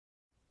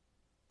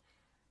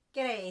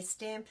G'day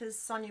Stampers,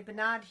 Sonia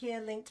Bernard here,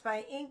 linked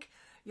by ink,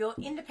 your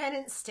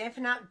independent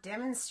Stampin' Up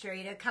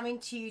demonstrator, coming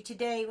to you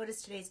today. What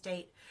is today's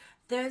date?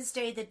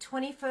 Thursday the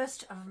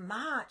 21st of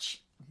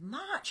March.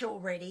 March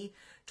already,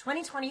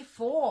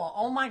 2024.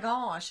 Oh my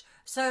gosh.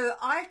 So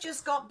I've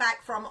just got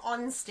back from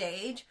on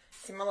stage.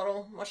 See my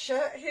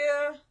shirt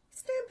here,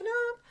 Stampin'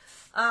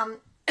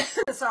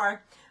 Up. Sorry.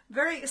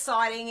 Very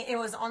exciting. It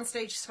was on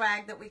stage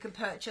swag that we could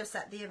purchase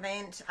at the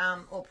event,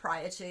 or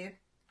prior to.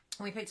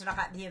 We picked it up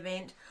at the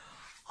event.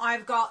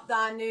 I've got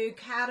the new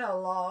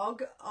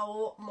catalog.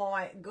 Oh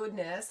my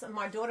goodness. And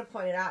my daughter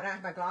pointed out, I don't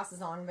have my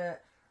glasses on,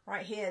 but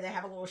right here they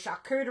have a little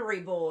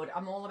charcuterie board.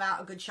 I'm all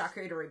about a good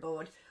charcuterie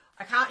board.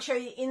 I can't show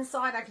you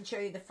inside. I can show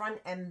you the front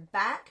and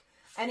back.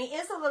 And it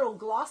is a little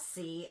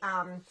glossy.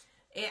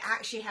 It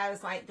actually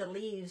has like the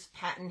leaves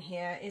pattern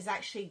here is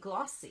actually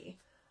glossy.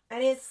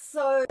 And it's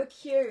so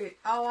cute.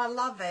 Oh, I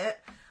love it.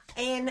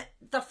 And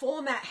the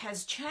format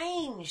has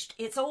changed.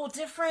 It's all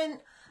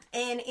different.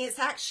 And it's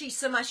actually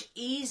so much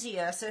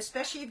easier. So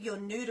especially if you're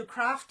new to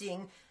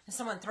crafting and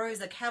someone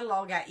throws a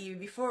catalog at you,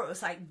 before it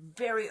was like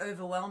very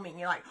overwhelming.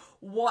 You're like,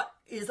 what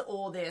is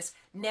all this?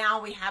 Now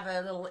we have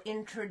a little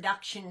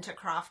introduction to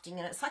crafting,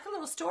 and it's like a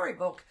little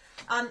storybook.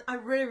 I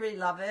really, really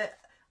love it.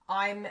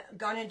 I'm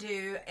going to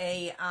do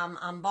a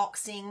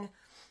unboxing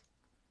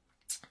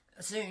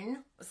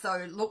soon,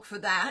 so look for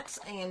that.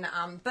 And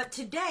but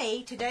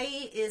today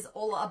is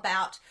all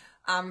about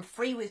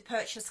free with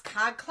purchase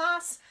card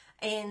class.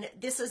 And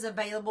this is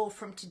available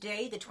from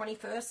today, the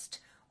 21st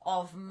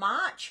of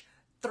March,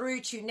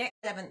 through to next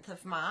 7th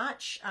of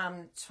March,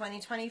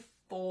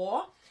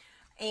 2024.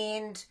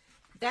 And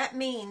that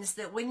means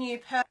that when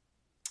you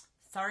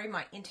sorry,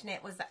 my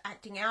internet was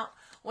acting out.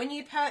 When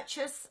you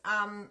purchase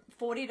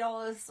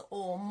 $40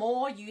 or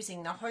more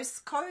using the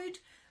host code,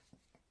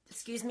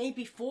 excuse me,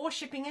 before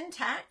shipping and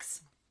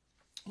tax,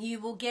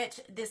 you will get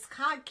this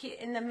card kit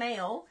in the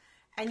mail.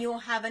 And you'll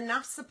have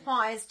enough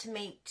supplies to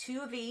make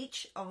 2 of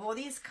each of all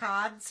these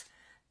cards.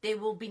 There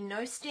will be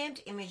no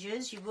stamped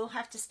images. You will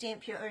have to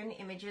stamp your own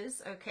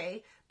images,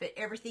 okay? But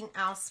everything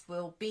else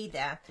will be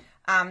there.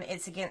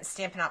 It's against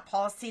Stampin' Up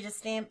policy to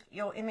stamp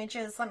your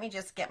images. Let me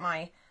just get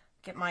my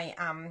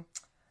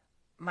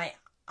my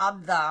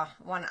other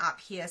one up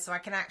here so I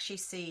can actually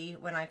see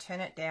when I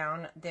turn it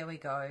down. There we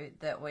go,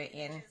 that we're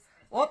in.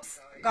 Whoops,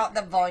 got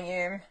the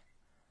volume.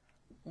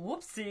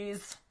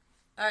 Whoopsies.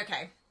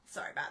 Okay,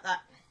 sorry about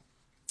that.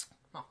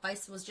 My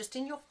face was just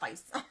in your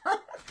face.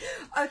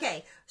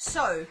 Okay,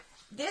 so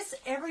this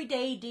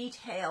Everyday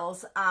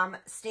Details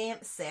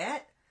stamp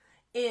set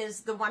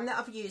is the one that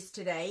I've used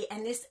today,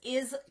 and this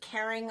is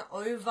carrying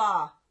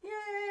over.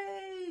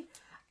 Yay!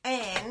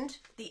 And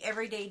the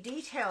Everyday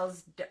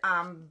Details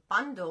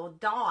bundle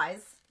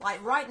dies.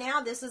 Like right now,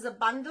 this is a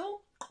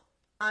bundle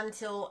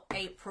until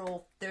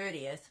April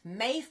 30th.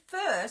 May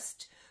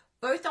 1st,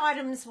 both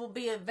items will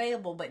be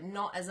available, but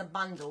not as a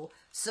bundle.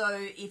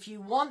 So if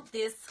you want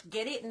this,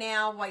 get it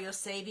now while you're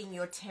saving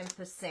your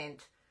 10%.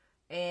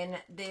 And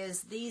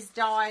there's these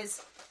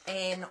dies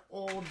and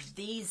all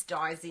these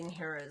dies in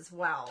here as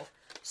well.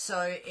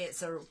 So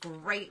it's a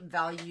great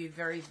value,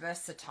 very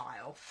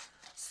versatile.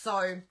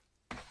 So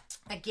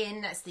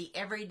again, that's the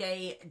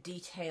Everyday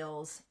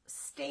Details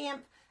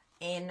stamp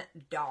and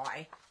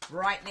die.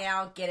 Right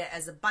now, get it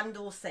as a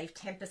bundle, save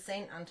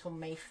 10% until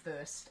May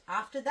 1st.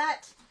 After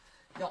that,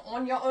 you're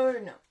on your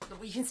own.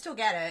 You can still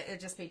get it.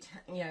 It'll just be,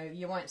 you know,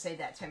 you won't save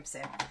that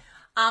 10%.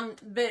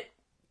 But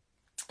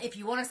if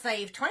you want to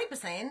save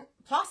 20%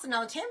 plus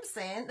another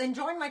 10%, then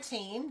join my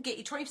team. Get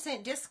your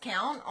 20%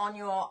 discount on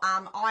your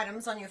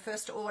items on your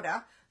first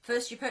order.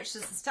 First, you purchase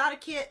the starter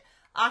kit.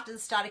 After the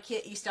starter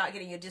kit, you start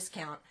getting your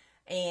discount.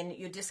 And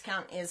your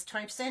discount is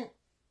 20%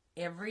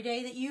 every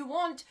day that you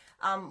want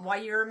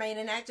while you remain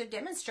an active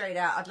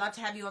demonstrator. I'd love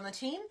to have you on the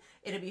team.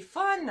 It'll be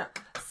fun.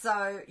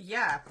 So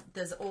yeah,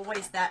 there's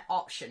always that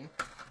option.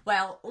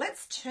 Well,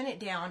 let's turn it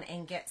down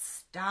and get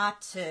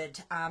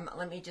started.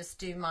 Let me just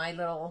do my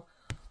little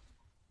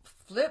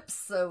flips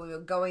so we're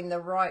going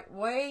the right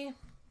way.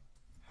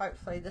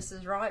 Hopefully this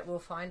is right. We'll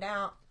find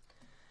out.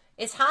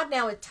 It's hard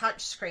now with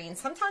touch screen.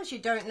 Sometimes you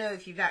don't know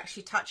if you've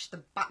actually touched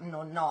the button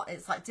or not.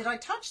 It's like, did I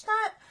touch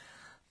that?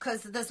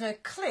 Because there's no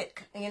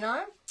click, you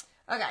know?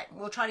 Okay,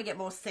 we'll try to get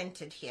more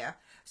centered here.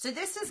 So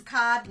this is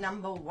card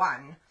number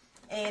 1.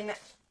 And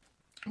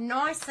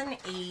nice and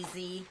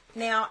easy.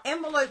 Now,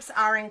 envelopes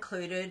are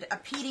included. A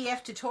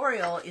PDF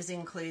tutorial is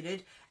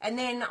included. And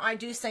then I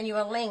do send you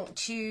a link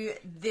to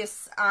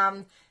this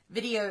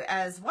video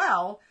as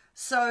well.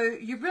 So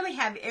you really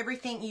have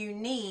everything you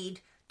need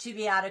to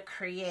be able to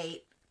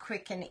create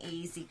quick and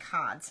easy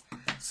cards.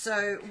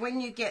 So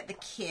when you get the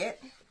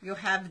kit, you'll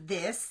have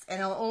this,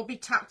 and it'll all be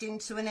tucked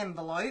into an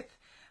envelope.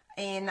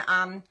 And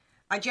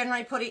I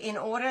generally put it in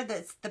order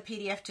that's the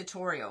PDF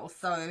tutorial.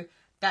 So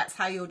that's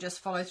how you'll just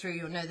follow through.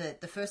 You'll know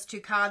that the first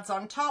 2 cards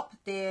on top,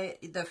 they're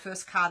the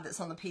first card that's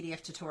on the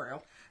PDF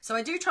tutorial. So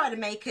I do try to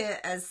make it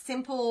as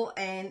simple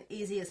and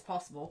easy as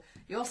possible.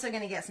 You're also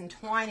going to get some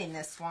twine in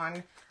this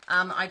one.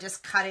 I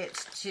just cut it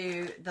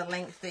to the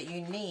length that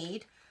you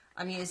need.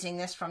 I'm using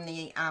this from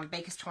the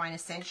Baker's Twine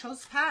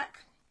Essentials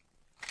pack.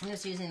 I'm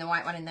just using the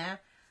white one in there.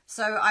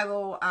 So I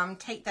will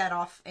take that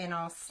off and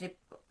I'll snip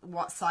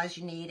what size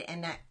you need,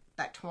 and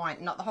that twine,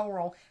 not the whole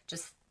roll,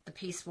 just the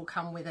piece will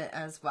come with it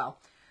as well.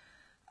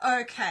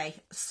 Okay,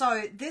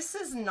 so this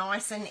is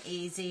nice and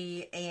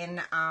easy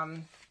and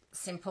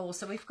simple.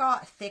 So we've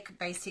got thick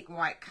basic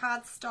white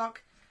cardstock,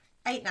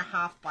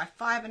 8.5 by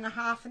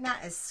 5.5, and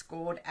that is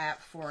scored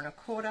at 4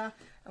 1/4,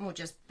 and we'll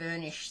just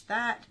burnish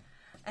that.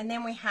 And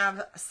then we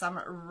have some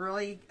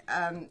really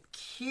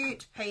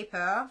cute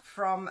paper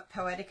from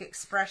Poetic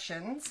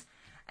Expressions,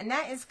 and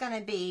that is going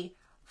to be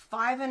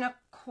 5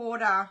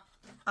 1/4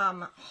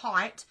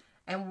 height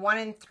and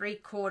 1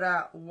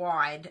 3/4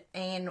 wide.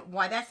 And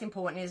why that's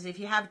important is if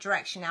you have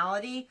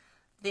directionality,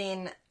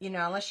 then, you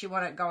know, unless you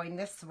want it going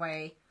this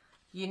way,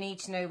 you need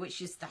to know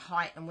which is the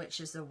height and which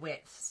is the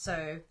width.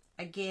 So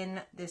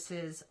again, this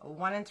is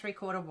 1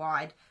 3/4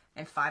 wide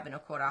and 5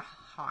 1/4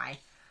 high.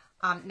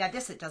 Now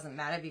this, it doesn't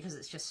matter because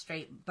it's just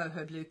straight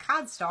boho blue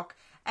cardstock,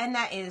 and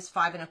that is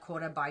 5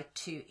 1/4 by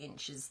 2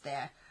 inches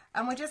there.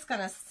 And we're just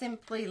going to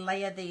simply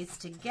layer these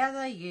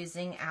together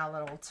using our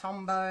little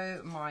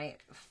Tombow,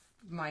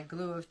 my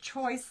glue of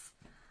choice,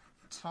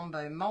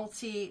 Tombow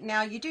Multi.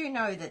 Now you do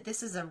know that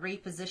this is a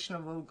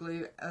repositionable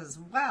glue as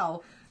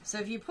well, so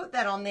if you put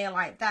that on there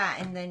like that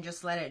and then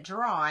just let it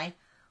dry,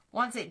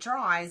 once it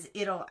dries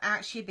it'll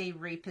actually be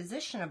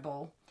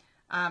repositionable,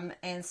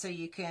 and so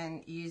you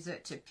can use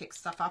it to pick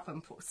stuff up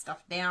and put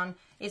stuff down.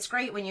 It's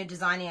great when you're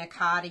designing a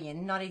card and you're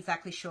not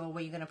exactly sure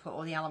where you're going to put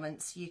all the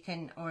elements. You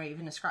can, or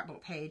even a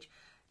scrapbook page,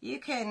 you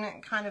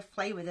can kind of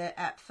play with it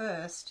at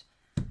first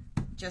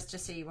just to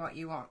see what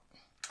you want.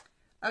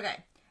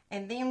 Okay,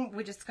 and then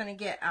we're just going to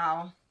get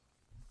our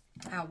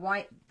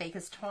white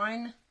Baker's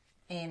Twine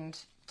and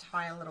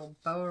tie a little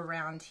bow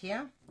around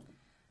here.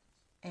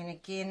 And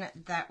again,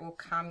 that will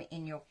come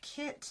in your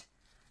kit.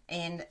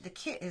 And the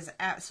kit is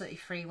absolutely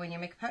free when you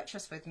make a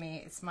purchase with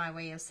me. It's my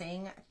way of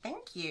saying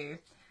thank you.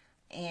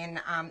 And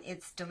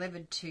it's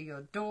delivered to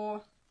your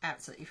door,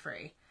 absolutely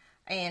free.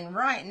 And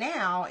right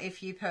now,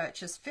 if you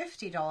purchase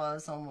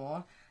 $50 or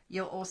more,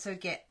 you'll also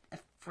get a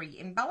free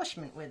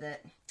embellishment with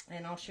it.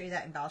 And I'll show you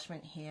that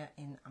embellishment here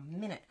in a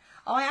minute.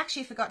 Oh, I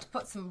actually forgot to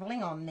put some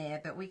bling on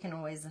there, but we can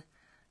always,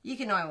 you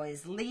can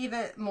always leave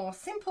it more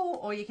simple,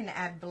 or you can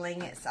add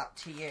bling. It's up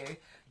to you.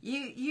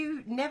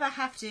 You never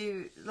have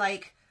to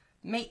like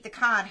make the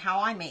card how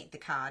I make the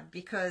card,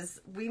 because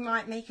we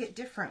might make it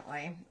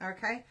differently.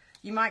 Okay,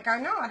 you might go,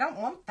 no, I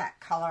don't want that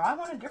color, I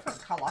want a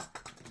different color.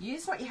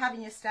 Use what you have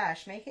in your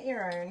stash, make it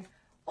your own,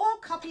 or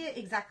copy it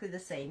exactly the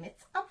same.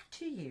 It's up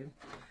to you.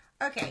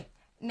 Okay,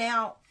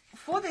 now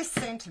for this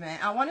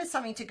sentiment, I wanted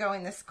something to go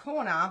in this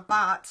corner,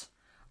 but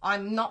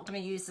I'm not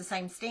going to use the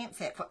same stamp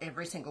set for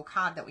every single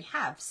card that we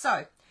have.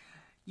 So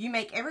you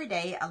make every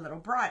day a little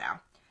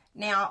brighter.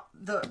 Now,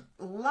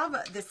 love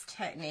this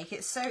technique.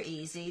 It's so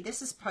easy.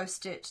 This is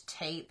Post-it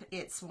tape.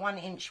 It's 1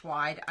 inch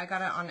wide. I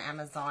got it on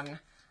Amazon.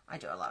 I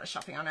do a lot of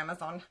shopping on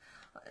Amazon.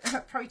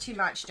 Probably too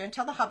much. Don't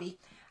tell the hubby.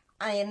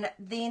 And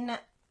then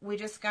we're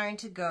just going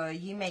to go,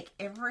 you make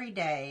every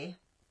day,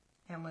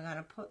 and we're going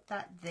to put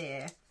that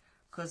there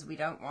because we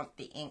don't want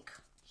the ink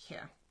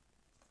here.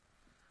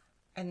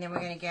 And then we're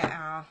going to get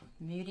our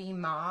Moody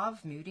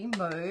Mauve, Moody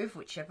Mauve,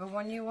 whichever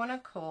one you want to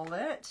call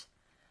it.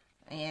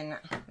 And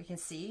we can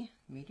see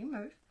Moody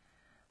Mauve.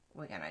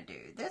 We're going to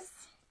do this.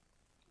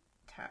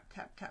 Tap,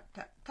 tap, tap,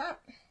 tap,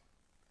 tap.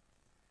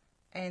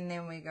 And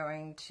then we're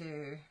going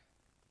to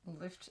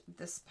lift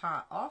this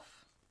part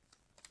off.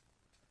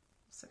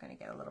 So going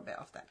to get a little bit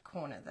off that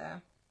corner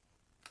there,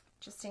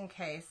 just in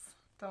case.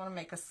 Don't want to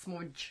make a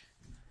smudge.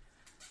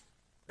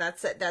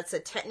 That's it. That's a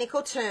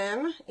technical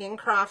term in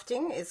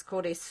crafting. It's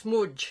called a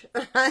smudge.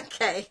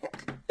 Okay.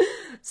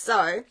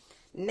 So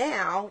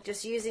now,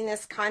 just using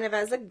this kind of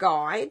as a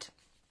guide,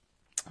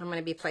 I'm going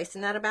to be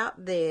placing that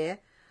about there,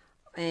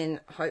 and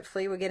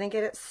hopefully we're going to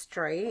get it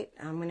straight.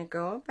 I'm going to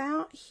go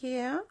about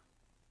here,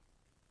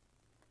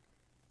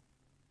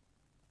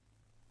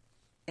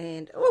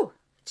 and oh,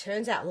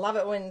 turns out, love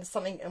it when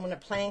when a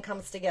plan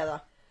comes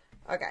together.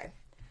 Okay,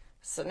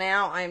 so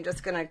now I'm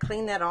just going to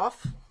clean that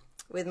off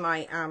with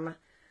my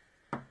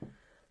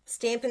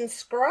Stampin'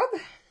 scrub,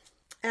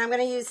 and I'm going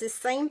to use this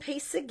same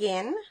piece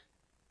again,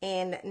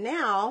 and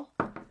now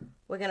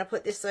we're going to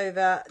put this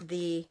over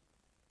the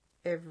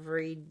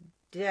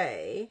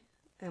everyday,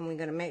 and we're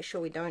going to make sure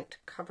we don't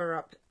cover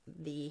up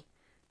the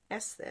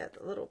S there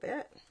a little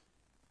bit.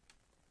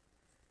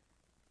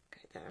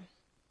 Okay, there.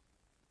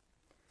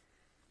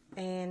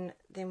 And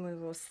then we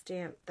will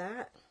stamp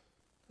that,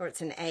 or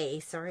it's an A,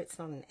 sorry, it's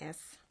not an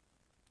S.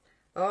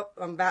 Oh,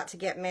 I'm about to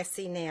get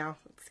messy now.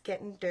 It's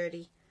getting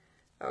dirty.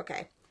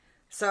 Okay,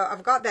 so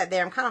I've got that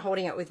there. I'm kind of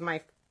holding it with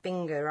my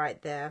finger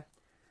right there.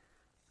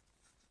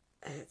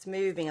 It's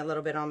moving a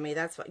little bit on me.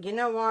 That's what, you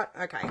know what?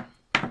 Okay,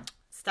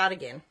 start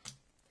again.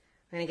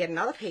 I'm going to get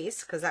another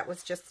piece because that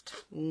was just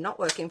not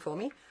working for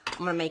me. I'm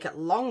going to make it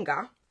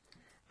longer.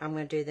 I'm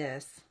going to do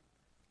this.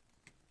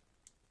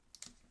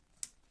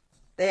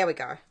 There we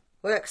go.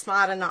 Work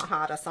smarter, not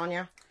harder,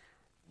 Sonia.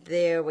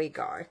 There we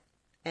go.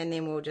 And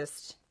then we'll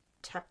just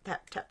tap,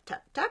 tap, tap,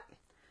 tap, tap.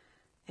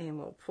 And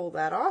we'll pull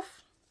that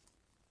off.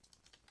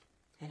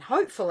 And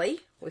hopefully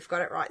we've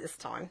got it right this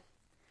time.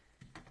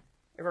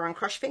 Everyone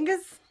cross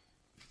fingers.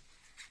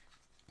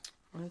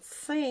 Let's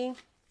see.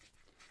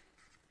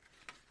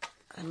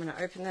 I'm going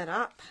to open that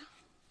up,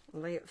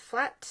 lay it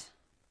flat,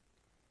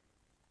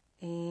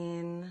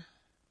 and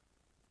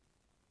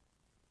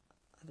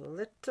a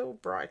little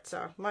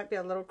brighter. Might be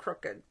a little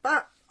crooked,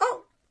 but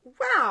oh,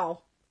 wow.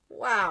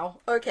 Wow.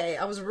 Okay,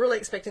 I was really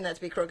expecting that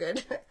to be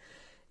crooked.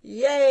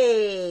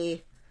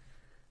 Yay.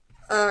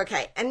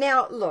 Okay, and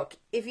now look,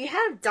 if you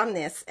have done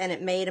this and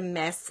it made a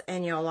mess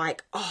and you're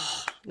like,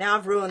 oh, now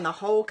I've ruined the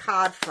whole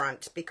card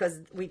front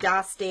because we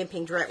are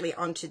stamping directly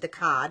onto the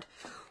card,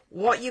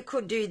 what you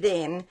could do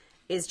then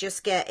is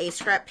just get a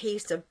scrap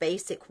piece of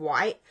basic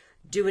white,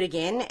 do it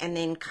again, and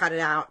then cut it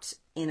out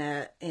in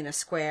a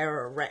square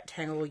or a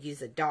rectangle,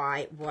 use a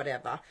die,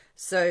 whatever.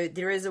 So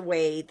there is a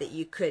way that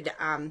you could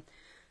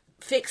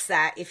fix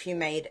that if you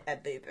made a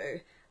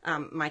boo-boo.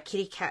 My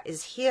kitty cat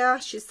is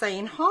here. She's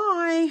saying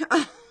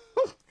hi.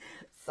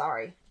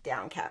 Sorry,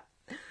 down cat.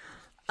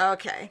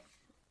 Okay.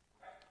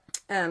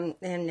 And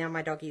now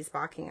my doggy's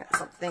barking at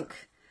something.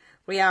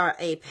 We are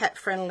a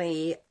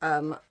pet-friendly,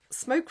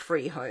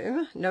 smoke-free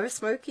home. No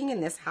smoking in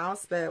this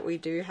house, but we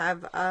do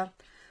have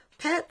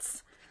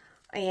pets.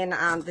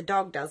 And the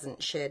dog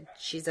doesn't shed.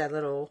 She's a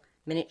little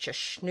miniature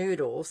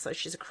schnoodle, so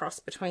she's a cross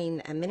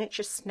between a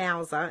miniature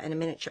schnauzer and a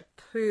miniature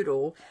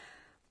poodle.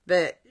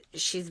 But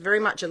she's very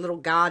much a little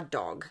guard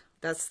dog.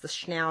 That's the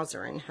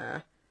schnauzer in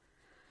her.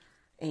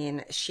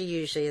 And she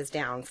usually is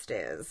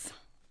downstairs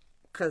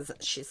because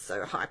she's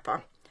so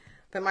hyper.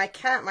 But my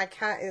cat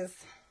is,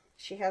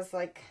 she has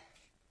like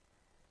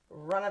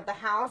run of the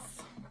house.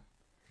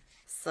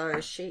 So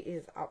she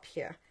is up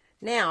here.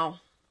 Now,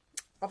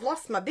 I've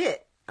lost my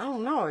bit. Oh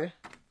no.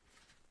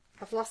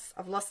 I've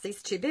lost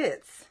these two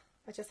bits.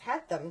 I just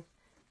had them.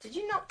 Did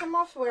you knock them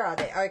off? Where are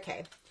they?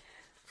 Okay.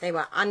 They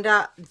were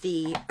under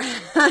the,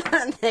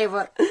 they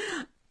were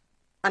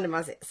under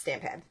my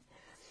stamp pad.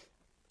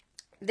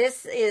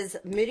 This is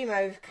Moody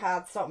Mauve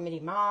cardstock,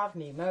 Moody Mauve,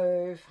 Moody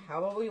Mauve,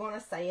 however you want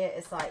to say it.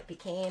 It's like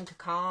pecan,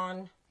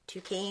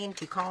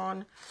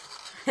 toucan.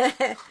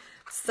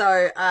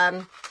 So,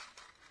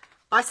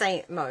 I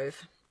say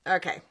mauve.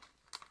 Okay.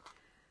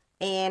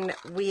 And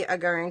we are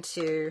going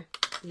to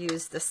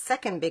use the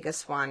second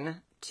biggest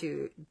one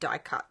to die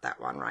cut that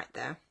one right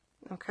there.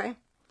 Okay.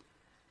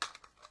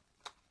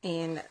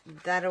 And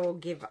that'll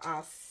give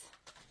us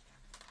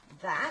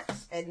that.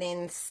 And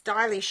then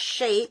Stylish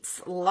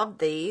Sheets, love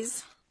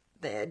these.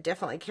 They're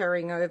definitely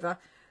carrying over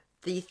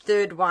the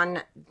third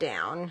one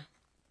down.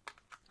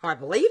 I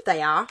believe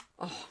they are.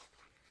 Oh,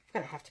 I'm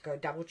going to have to go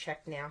double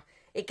check now.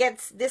 It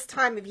gets, this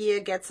time of year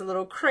gets a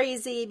little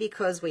crazy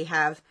because we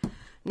have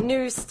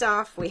new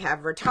stuff, we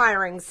have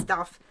retiring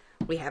stuff,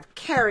 we have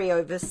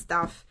carryover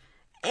stuff,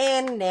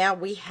 and now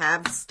we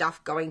have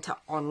stuff going to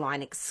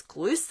online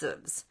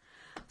exclusives.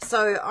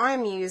 So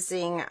I'm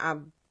using a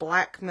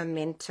black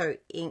Memento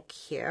ink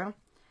here,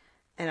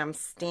 and I'm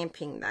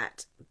stamping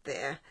that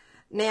there.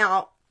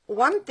 Now,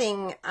 one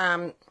thing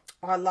I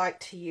like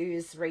to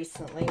use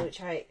recently,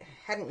 which I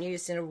hadn't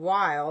used in a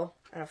while,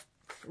 and I've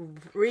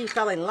really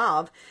fell in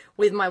love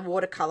with my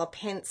watercolor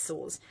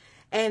pencils.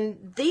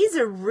 And these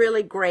are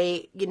really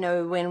great, you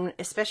know,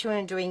 especially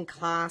when doing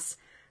class,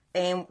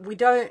 and we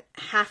don't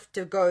have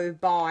to go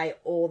buy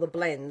all the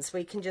blends.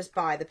 We can just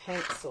buy the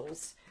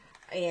pencils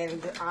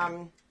and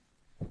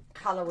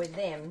color with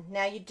them.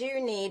 Now you do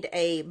need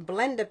a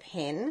blender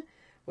pen,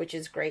 which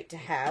is great to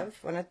have,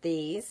 one of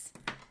these,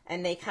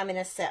 and they come in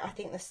a set. I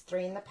think there's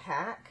 3 in the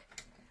pack.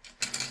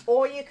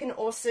 Or you can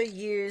also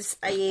use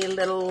a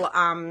little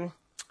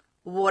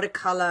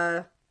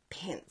watercolor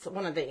pencil,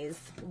 one of these,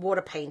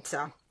 water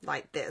painter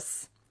like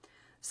this.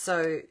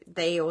 So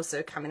they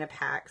also come in a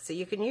pack. So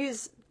you can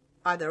use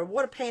either a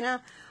water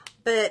painter,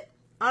 but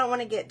I don't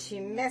want to get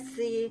too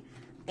messy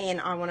and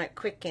I want it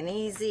quick and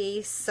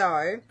easy.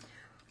 So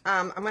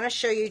I'm going to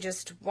show you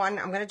just one.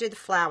 I'm going to do the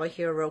flower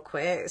here real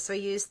quick. So I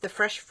use the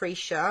Fresh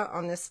Freesia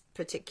on this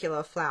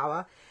particular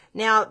flower.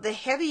 Now, the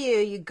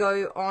heavier you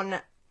go on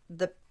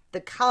the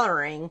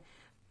coloring,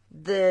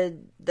 the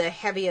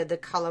heavier the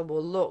color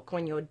will look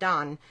when you're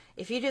done.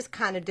 If you just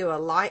kind of do a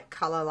light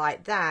color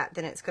like that,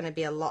 then it's going to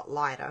be a lot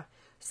lighter.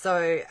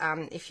 So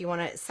if you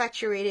want it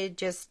saturated,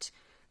 just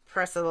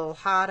press a little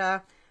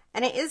harder.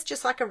 And it is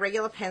just like a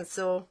regular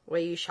pencil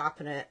where you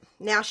sharpen it.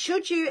 Now,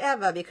 should you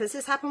ever, because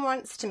this happened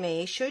once to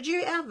me, should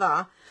you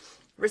ever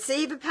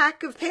receive a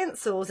pack of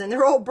pencils and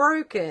they're all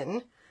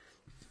broken,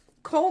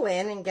 call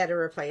in and get a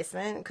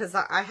replacement, because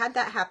I had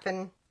that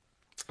happen.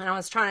 And I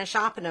was trying to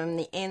sharpen them,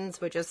 the ends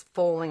were just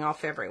falling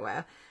off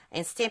everywhere.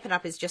 And Stampin'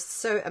 Up! Is just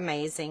so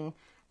amazing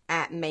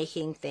at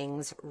making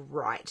things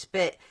right.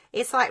 But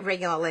it's like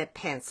regular lead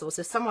pencils.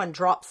 If someone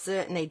drops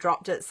it and they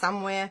dropped it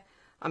somewhere,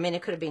 I mean,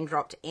 it could have been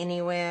dropped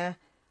anywhere.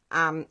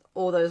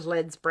 All those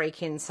leads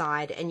break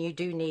inside, and you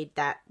do need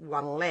that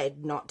one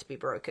lead not to be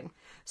broken.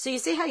 So you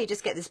see how you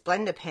just get this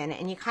blender pen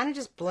and you kind of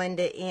just blend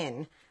it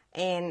in.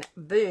 and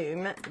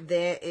boom,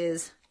 there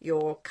is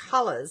your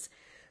colors.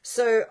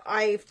 So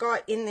I've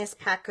got in this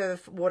pack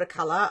of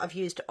watercolor, I've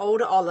used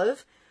Old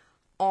Olive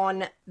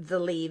on the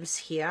leaves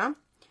here.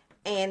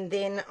 And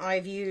then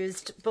I've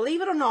used,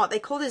 believe it or not, they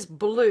call this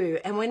blue,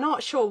 and we're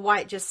not sure why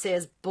it just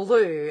says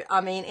blue.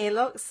 I mean, it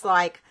looks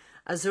like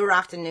Azure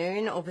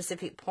Afternoon or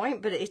Pacific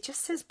Point, but it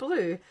just says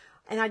blue.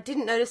 And I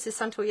didn't notice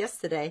this until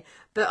yesterday,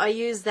 but I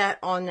used that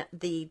on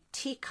the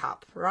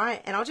teacup,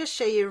 right? And I'll just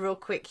show you real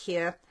quick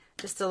here,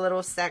 just a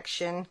little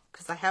section,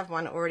 because I have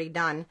one already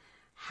done,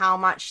 how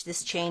much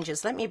this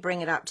changes. Let me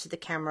bring it up to the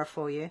camera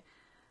for you.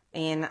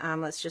 And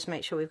let's just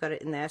make sure we've got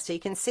it in there. So you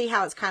can see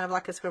how it's kind of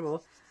like a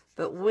scribble.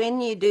 But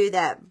when you do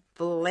that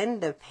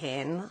blender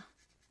pen,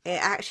 it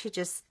actually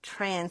just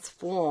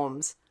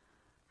transforms.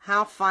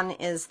 How fun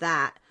is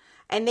that?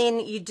 And then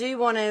you do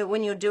want to,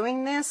 when you're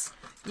doing this,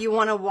 you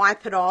want to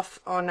wipe it off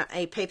on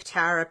a paper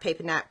towel or a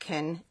paper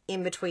napkin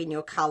in between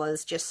your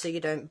colors, just so you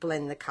don't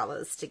blend the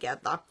colors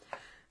together.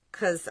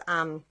 Because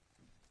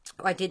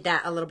I did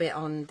that a little bit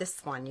on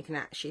this one. You can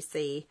actually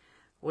see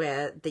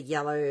where the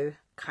yellow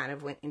kind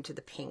of went into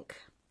the pink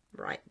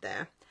right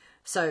there.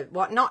 So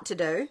what not to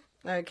do,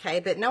 okay,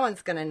 but no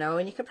one's going to know,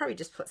 and you can probably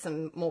just put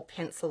some more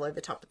pencil over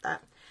top of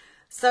that.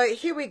 So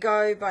here we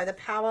go, by the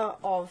power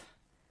of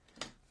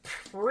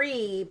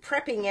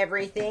prepping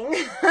everything.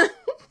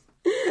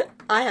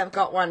 I have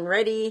got one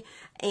ready,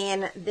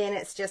 and then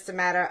it's just a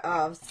matter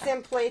of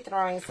simply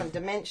throwing some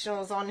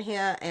dimensionals on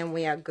here and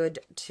we are good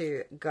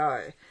to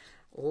go.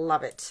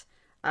 Love it.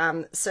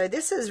 So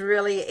this is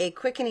really a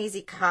quick and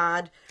easy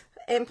card,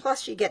 and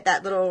plus you get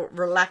that little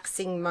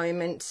relaxing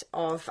moment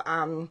of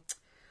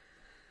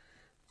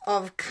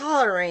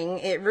coloring.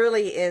 It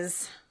really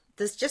is,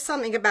 there's just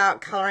something about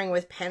coloring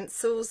with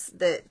pencils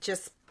that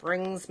just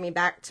brings me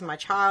back to my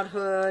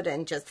childhood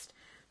and just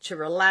to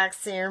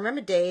relax. And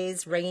remember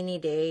days, rainy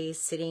days,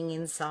 sitting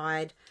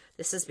inside.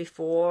 This is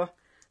before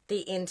the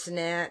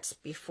internet,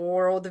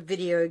 before all the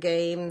video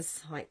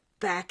games, like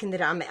back in the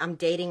day. I'm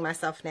dating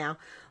myself now,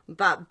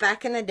 but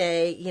back in the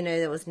day, you know,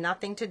 there was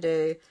nothing to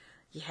do.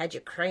 You had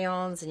your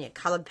crayons and your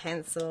colored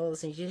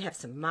pencils, and you did have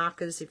some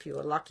markers if you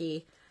were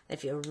lucky.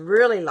 If you're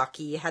really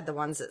lucky, you had the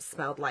ones that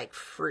smelled like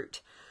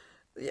fruit.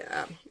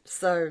 Yeah,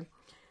 so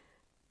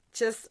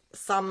just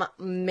some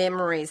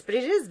memories, but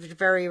it is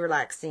very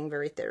relaxing,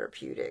 very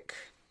therapeutic.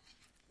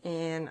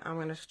 And I'm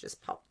going to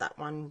just pop that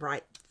one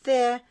right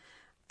there,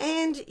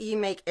 and you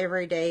make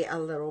every day a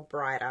little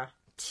brighter.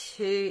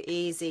 Too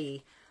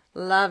easy.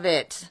 Love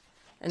it.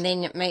 And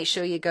then make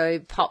sure you go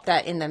pop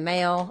that in the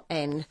mail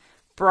and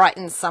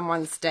brighten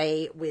someone's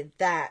day with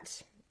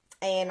that.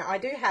 And I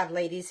do have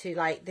ladies who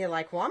they're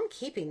like, well, I'm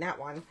keeping that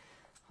one.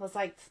 I was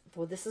like,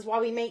 well, this is why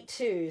we make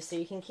two, so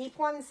you can keep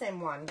one,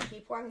 send one,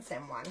 keep one,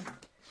 send one.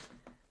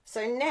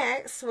 So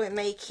next we're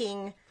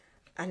making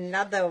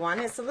another one.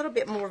 It's a little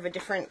bit more of a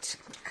different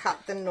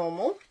cut than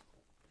normal.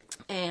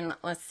 And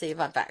let's see if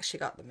I've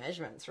actually got the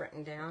measurements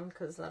written down,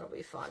 because that'll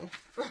be fun.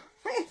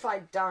 If I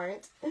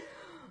don't,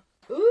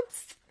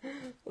 oops.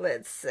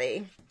 Let's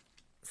see.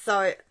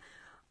 So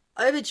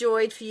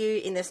overjoyed for you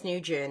in this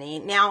new journey.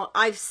 Now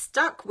I've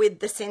stuck with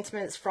the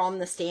sentiments from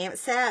the stamp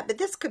set, but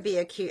this could be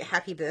a cute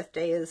happy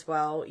birthday as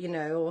well, you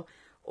know,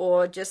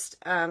 or just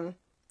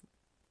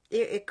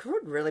it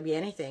could really be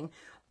anything.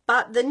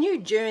 But the new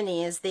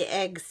journey is the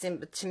egg,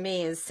 to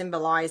me, is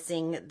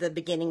symbolizing the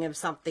beginning of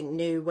something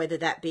new, whether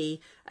that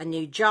be a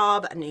new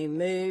job, a new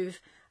move,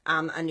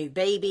 a new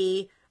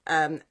baby,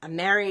 a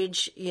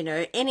marriage, you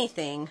know,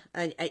 anything,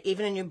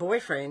 even a new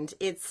boyfriend.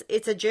 It's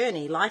a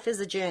journey. Life is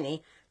a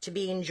journey to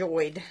be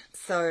enjoyed.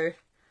 So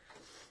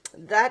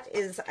that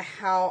is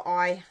how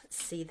I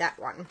see that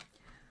one.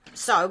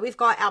 So we've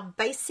got our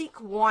basic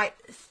white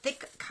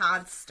thick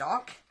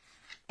cardstock,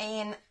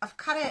 and I've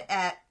cut it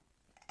at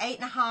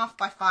 8.5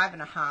 by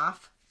 5.5,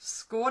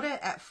 scored it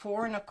at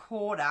 4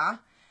 1/4,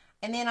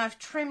 and then I've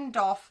trimmed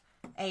off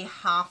a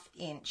 1/2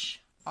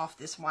 inch off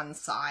this one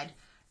side.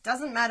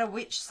 Doesn't matter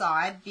which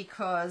side,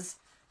 because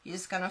you're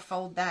just going to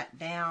fold that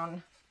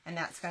down, and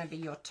that's going to be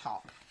your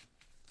top.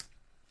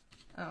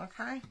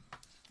 Okay.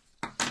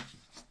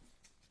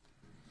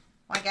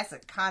 I guess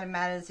it kind of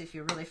matters if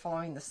you're really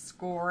following the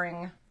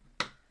scoring.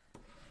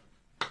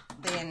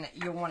 Then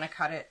you'll want to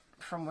cut it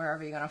from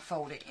wherever you're going to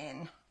fold it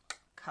in.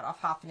 Cut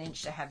off 1/2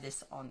 inch to have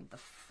this on the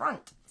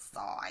front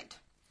side.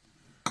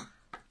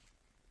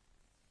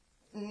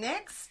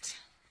 Next,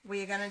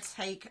 we're going to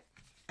take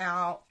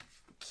our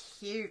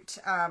cute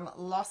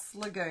Lost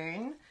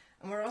Lagoon,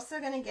 and we're also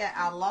going to get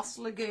our Lost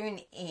Lagoon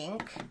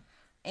ink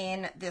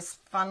and this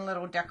fun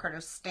little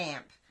decorative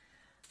stamp.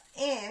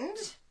 And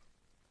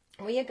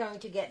we are going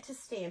to get to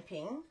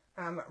stamping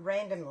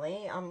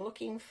randomly. I'm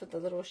looking for the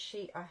little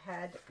sheet I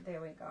had.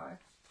 There we go.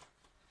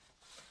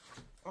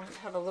 I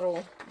have a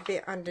little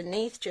bit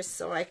underneath just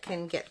so I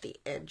can get the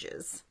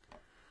edges.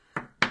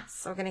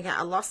 So I'm going to get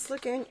a Lost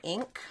Lagoon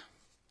ink.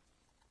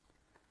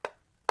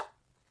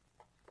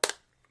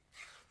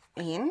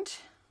 And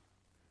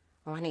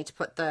I need to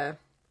put the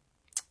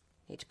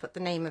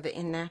name of it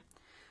in there.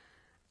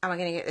 And we're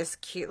going to get this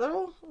cute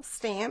little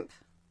stamp,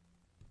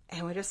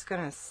 And we're just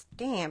going to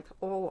stamp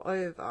all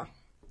over.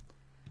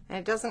 And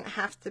it doesn't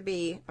have to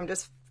be, I'm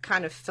just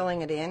kind of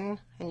filling it in,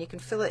 and you can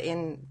fill it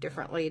in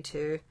differently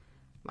too.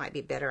 Might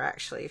be better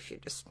actually if you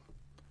just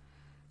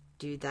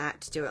do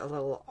that, to do it a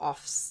little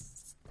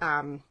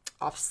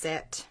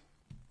offset.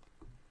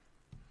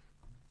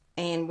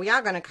 And we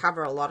are going to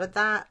cover a lot of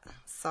that,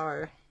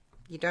 so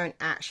you don't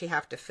actually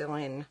have to fill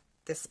in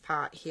this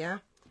part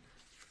here.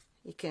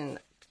 You can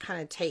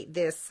kind of take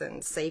this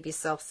and save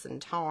yourself some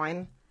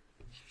time.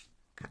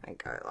 Kind of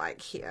go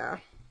like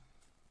here.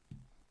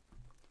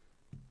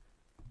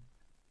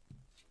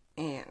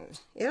 And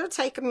it'll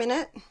take a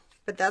minute,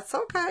 but that's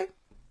okay.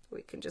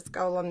 We can just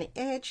go along the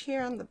edge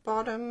here on the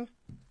bottom.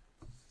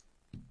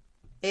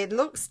 It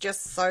looks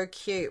just so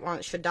cute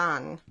once you're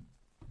done.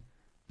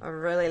 I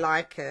really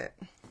like it.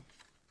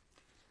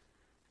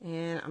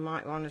 And I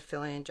might want to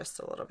fill in just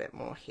a little bit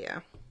more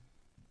here.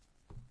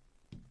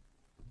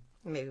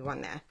 Maybe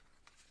one there.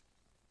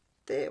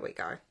 There we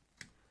go.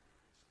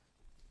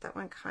 That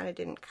one kind of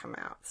didn't come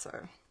out,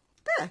 so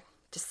there.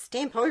 Just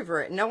stamp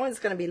over it. No one's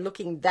going to be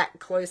looking that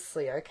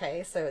closely,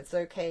 okay? So it's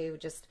okay. We'll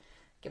just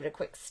give it a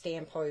quick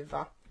stamp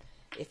over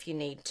if you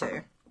need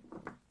to.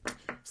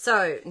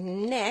 So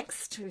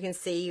next, we can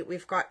see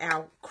we've got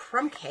our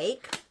crumb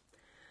cake,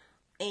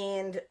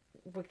 and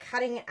we're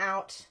cutting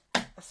out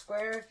a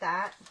square of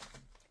that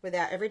with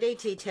our Everyday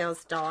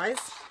Details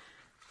dies,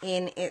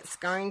 and it's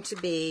going to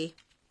be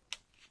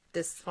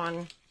this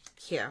one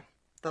here,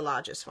 the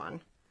largest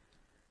one.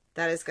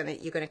 That is going to,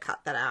 you're going to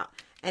cut that out.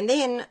 And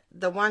then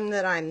the one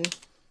that I'm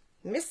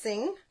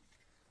missing,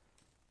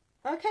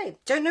 okay,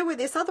 don't know where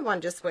this other one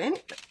just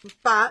went,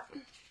 but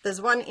there's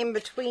one in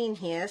between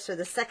here, so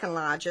the second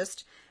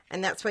largest,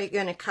 and that's where you're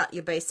going to cut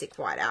your basic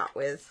white out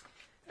with.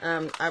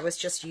 I was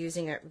just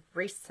using it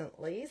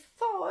recently,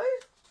 so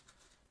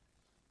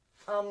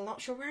I'm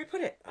not sure where I put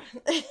it.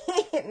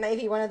 It may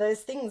be one of those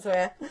things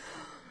where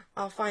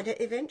I'll find it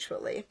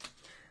eventually.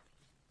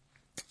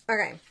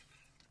 Okay,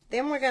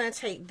 then we're going to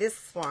take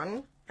this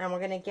one, and we're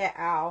going to get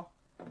our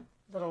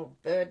little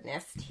bird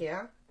nest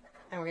here,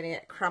 and we're going to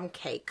get crumb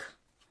cake.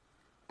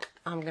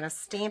 I'm going to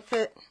stamp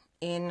it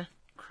in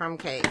crumb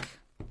cake,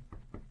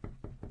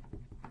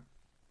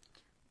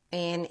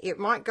 and it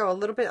might go a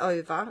little bit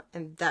over,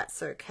 and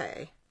that's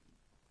okay,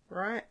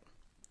 right?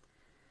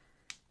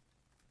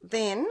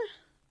 Then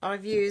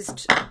I've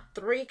used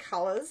 3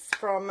 colors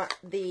from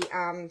the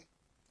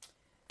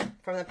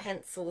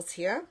pencils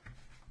here,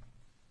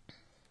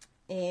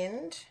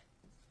 and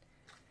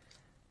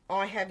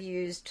I have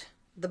used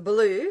the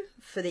blue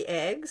for the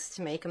eggs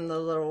to make them the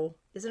little,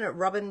 isn't it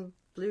robin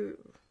blue?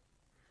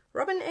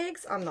 Robin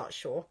eggs? I'm not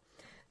sure.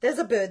 There's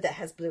a bird that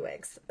has blue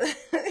eggs.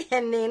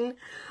 And then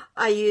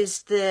I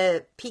used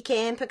the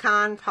pecan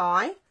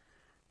pie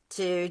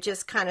to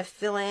just kind of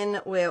fill in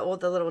where all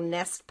the little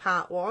nest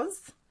part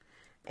was.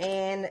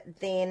 And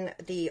then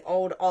the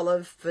old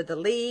olive for the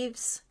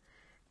leaves.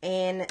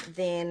 And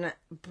then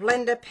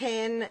blender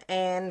pen,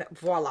 and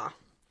voila.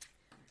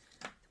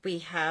 We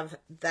have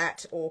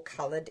that all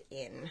colored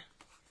in.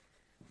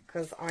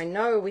 Because I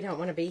know we don't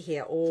want to be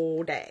here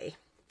all day.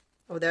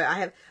 Although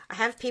I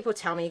have people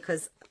tell me,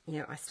 because you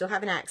know I still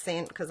have an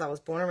accent because I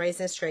was born and raised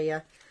in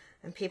Australia,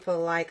 and people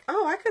are like,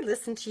 oh, I could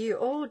listen to you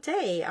all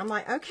day. I'm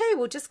like, okay,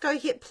 well just go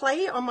hit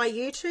play on my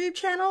YouTube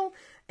channel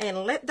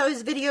and let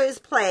those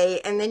videos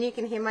play, and then you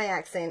can hear my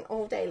accent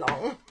all day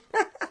long.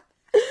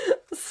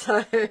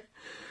 So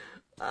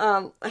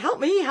help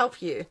me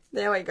help you.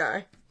 There we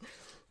go.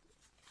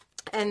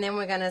 And then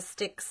we're going to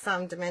stick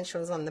some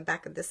dimensionals on the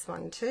back of this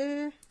one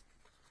too.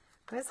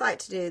 I always like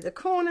to do the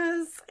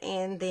corners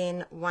and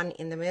then one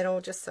in the middle,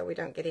 just so we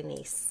don't get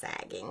any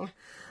sagging.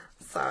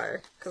 So,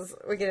 because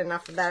we get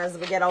enough of that as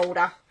we get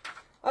older.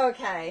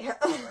 Okay,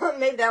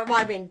 maybe that might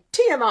have been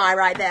TMI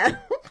right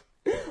there.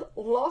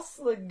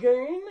 Lost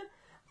Lagoon.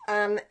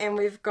 And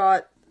we've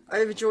got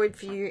Overjoyed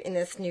for You in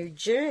This New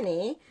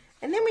Journey.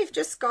 And then we've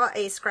just got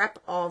a scrap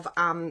of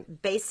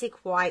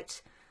basic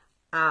white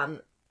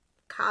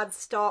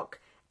cardstock.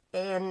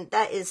 And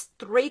that is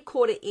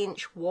 3/4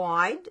 inch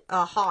wide,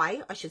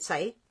 high, I should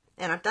say.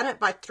 And I've done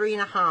it by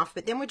 3.5,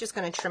 but then we're just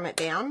going to trim it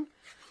down.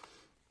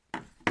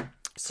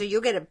 So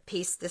you'll get a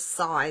piece this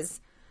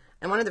size.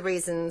 And one of the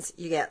reasons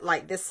you get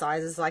like this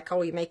size is like,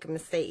 oh, you make a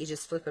mistake, you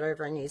just flip it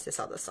over and use this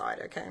other side,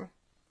 okay?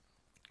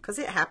 Because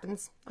it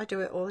happens. I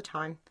do it all the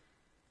time.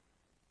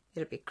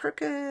 It'll be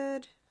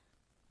crooked.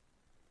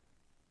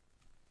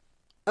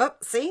 Oh,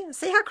 see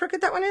how crooked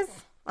that one is?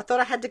 I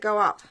thought I had to go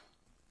up.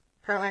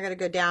 Apparently I got to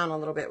go down a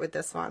little bit with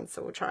this one,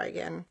 so we'll try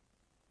again.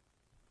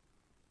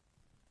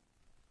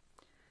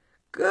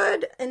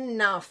 Good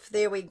enough.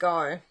 There we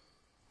go.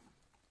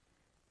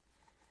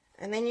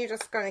 And then you're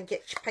just going to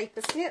get your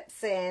paper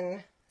snips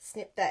and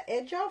snip that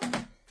edge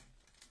off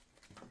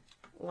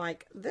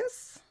like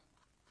this.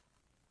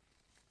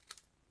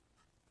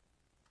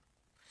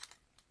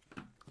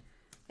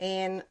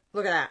 And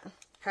look at that.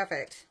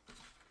 Perfect.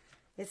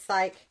 It's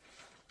like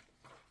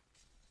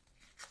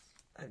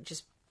I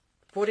just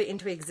brought it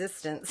into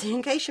existence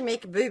in case you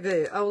make a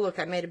boo-boo. Oh, look,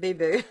 I made a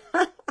boo-boo.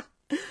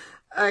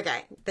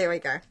 Okay, there we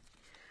go.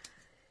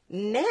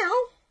 Now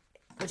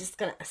we're just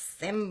going to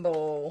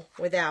assemble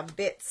with our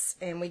bits,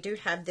 and we do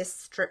have this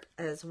strip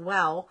as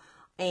well,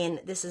 and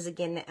this is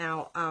again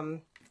our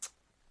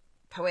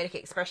Poetic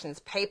Expressions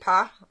paper.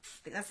 I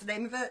think that's the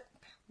name of it,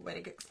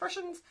 Poetic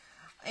Expressions,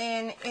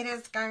 and it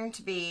is going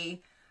to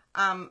be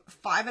 5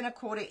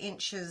 1/4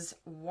 inches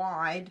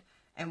wide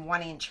and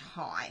 1 inch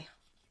high.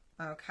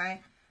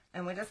 Okay,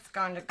 and we're just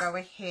going to go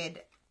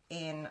ahead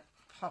and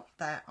pop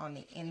that on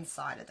the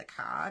inside of the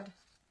card.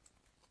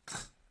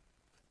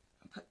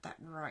 Put that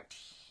right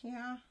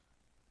here.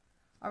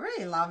 I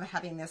really love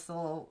having this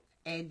little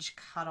edge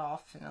cut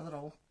off and a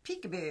little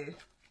peekaboo.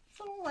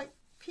 Little like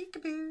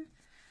peekaboo.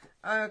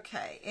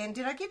 Okay, and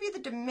did I give you the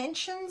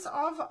dimensions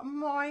of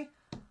my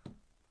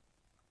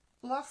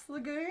Lost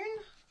Lagoon?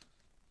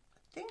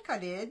 I think I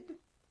did.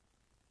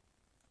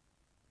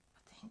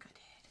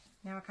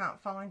 Now I can't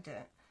find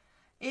it.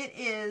 It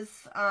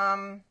is,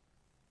 oh,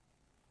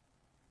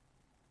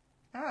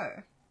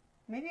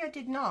 maybe I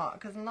did not,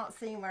 because I'm not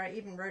seeing where I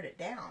even wrote it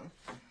down.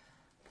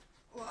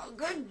 Well,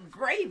 good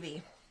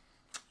gravy.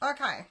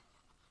 Okay.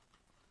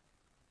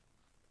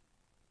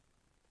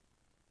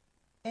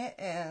 It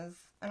is,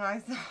 and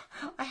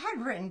I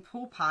had written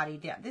pool party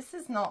down. This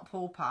is not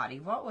pool party.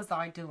 What was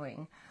I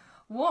doing?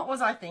 What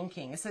was I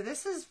thinking? So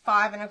this is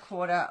 5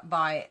 1/4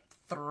 by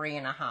 3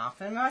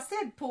 1/2. And I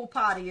said pool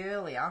party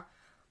earlier.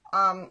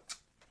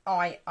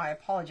 I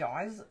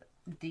apologize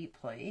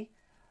deeply.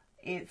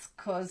 It's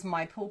because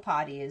my pool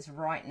party is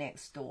right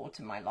next door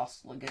to my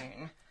Lost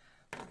Lagoon.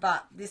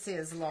 But this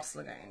is Lost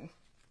Lagoon.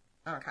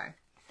 Okay.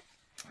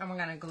 And we're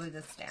going to glue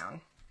this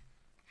down.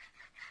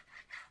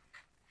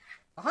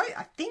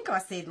 I think I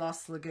said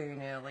Lost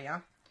Lagoon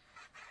earlier.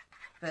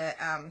 But,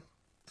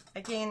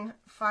 again,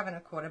 5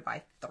 1/4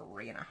 by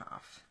 3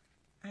 1/2.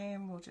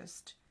 And we'll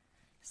just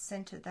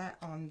center that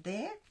on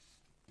there.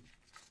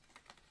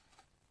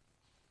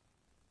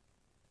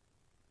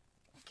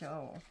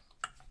 Go.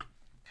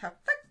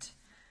 Perfect.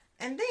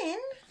 And then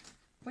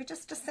we're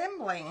just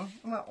assembling.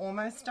 We're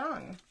almost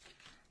done.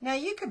 Now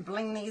you could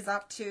bling these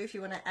up too if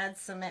you want to add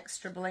some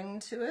extra bling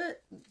to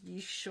it.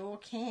 You sure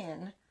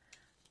can.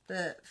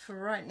 But for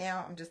right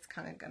now, I'm just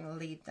kind of going to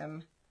leave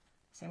them.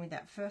 Same with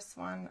that first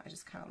one. I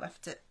just kind of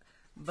left it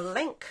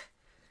blank.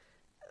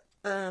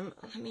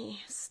 Let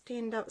me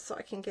stand up so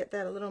I can get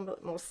that a little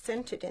bit more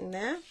centered in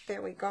there.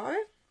 There we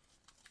go.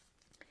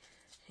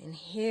 And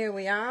here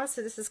we are.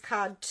 So this is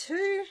card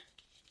 2.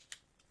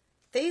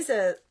 These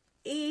are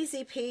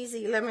easy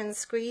peasy lemon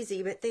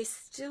squeezy, but they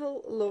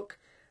still look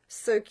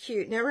so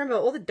cute. Now remember,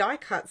 all the die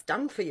cut's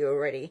done for you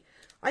already.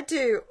 I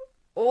do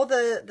all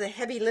the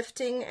heavy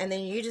lifting, and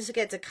then you just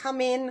get to come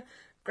in,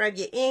 grab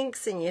your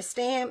inks and your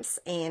stamps,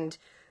 and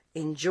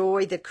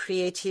enjoy the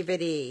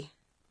creativity.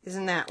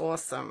 Isn't that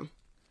awesome?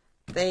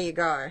 There you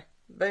go.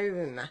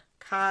 Boom.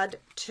 Card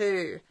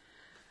 2.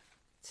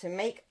 To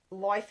make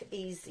life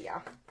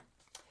easier.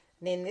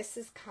 Then this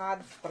is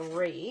card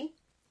 3.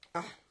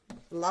 Oh,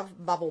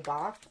 love bubble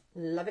bath.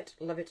 Love it,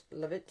 love it,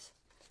 love it.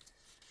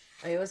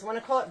 I always want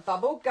to call it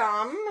bubble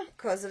gum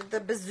because of the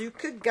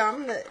bazooka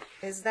gum that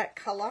is that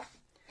color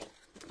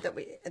that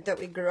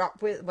we grew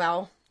up with.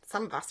 Well,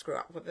 some of us grew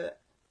up with it.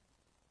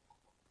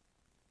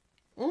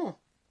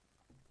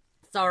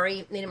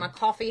 Sorry, needing my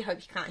coffee. Hope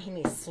you can't hear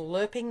me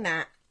slurping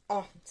that.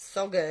 Oh,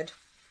 so good.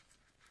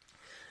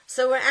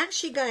 So we're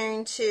actually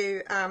going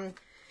to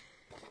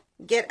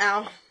get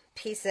our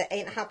piece of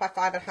 8 1/2 by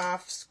 5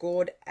 1/2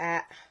 scored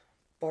at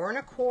 4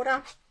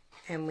 1/4,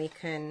 and we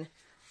can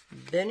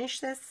burnish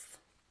this.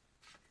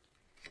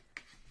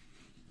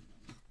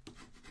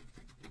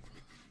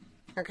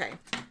 Okay,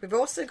 we've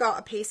also got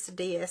a piece of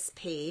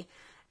DSP,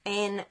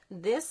 and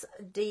this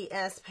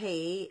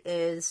DSP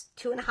is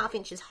 2 1/2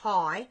 inches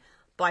high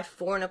by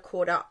 4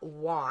 1/4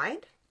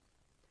 wide,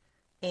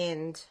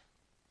 and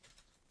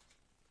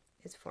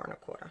it's 4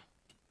 1/4.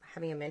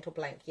 Having a mental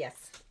blank,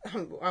 yes.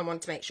 I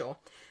want to make sure.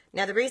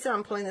 Now the reason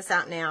I'm pulling this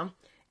out now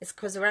is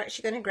because we're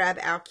actually going to grab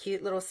our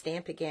cute little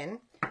stamp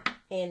again,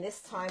 and this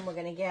time we're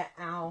going to get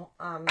our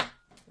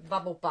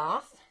bubble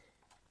bath,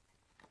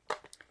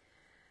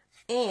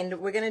 and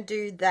we're going to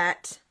do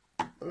that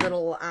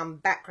little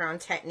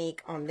background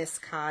technique on this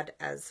card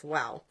as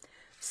well.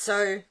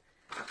 So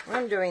when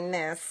I'm doing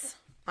this,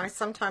 I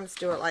sometimes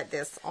do it like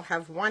this. I'll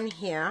have one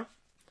here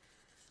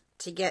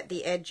to get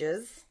the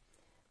edges,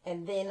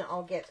 and then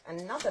I'll get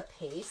another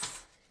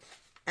piece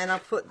and I'll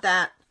put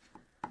that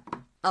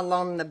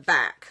along the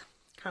back,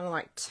 kind of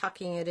like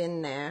tucking it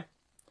in there.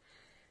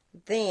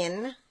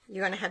 Then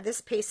you're going to have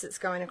this piece that's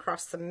going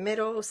across the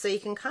middle, so you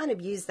can kind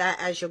of use that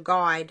as your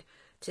guide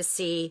to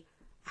see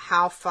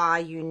how far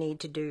you need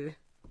to do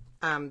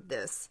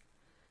this.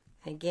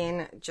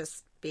 Again,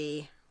 just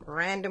be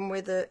random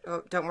with it.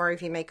 Oh, don't worry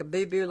if you make a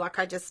boo-boo like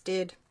I just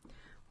did.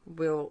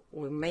 We'll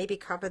maybe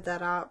cover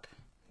that up.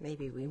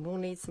 Maybe we will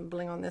need some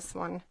bling on this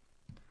one.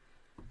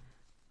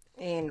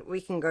 And we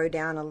can go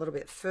down a little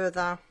bit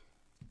further.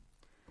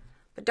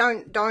 But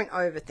don't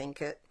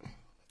overthink it.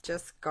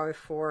 Just go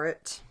for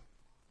it.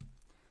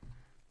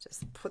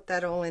 Just put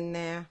that all in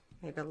there.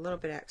 maybe a little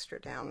bit extra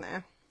down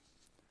there.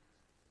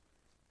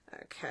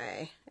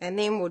 Okay, and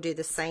then we'll do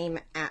the same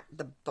at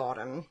the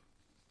bottom.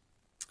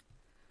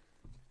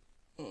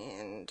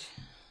 And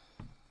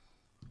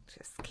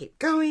just keep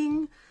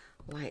going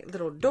like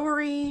little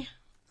Dory.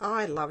 Oh,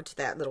 I loved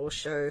that little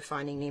show,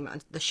 Finding Nemo.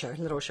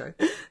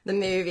 The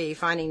movie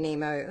Finding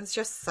Nemo. It was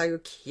just so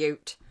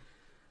cute.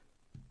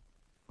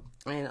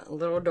 And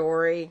little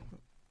Dory,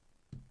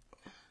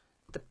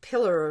 the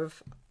pillar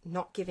of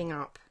not giving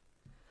up.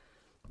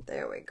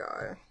 There we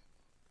go.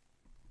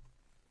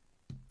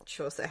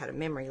 She also had a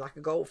memory like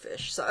a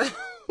goldfish, so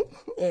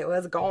it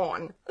was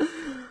gone.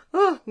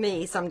 Oh,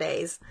 me some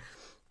days.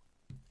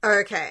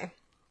 Okay,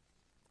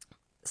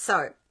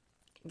 so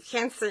you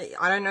can see,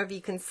 I don't know if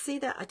you can see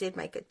that, I did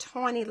make a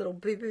tiny little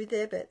boo-boo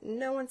there, but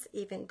no one's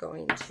even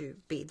going to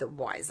be the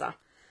wiser.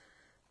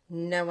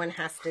 No one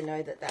has to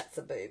know that that's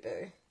a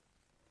boo-boo.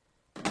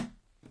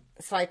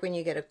 It's like when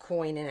you get a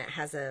coin and it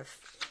has a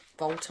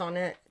vault on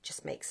it, it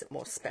just makes it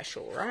more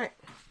special, right?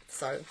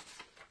 So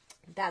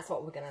that's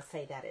what we're going to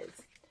say that is.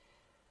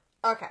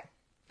 Okay,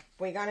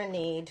 we're going to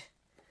need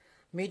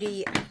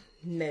Moody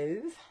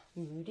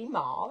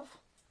Mauve,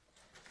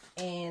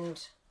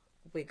 and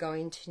we're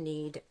going to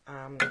need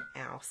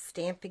our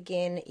stamp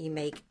again. You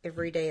make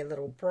every day a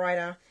little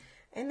brighter,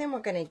 and then we're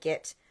going to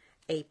get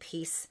a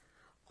piece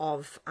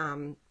of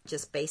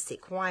just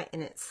basic white,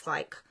 and it's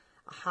like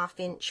a 1/2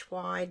 inch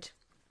wide,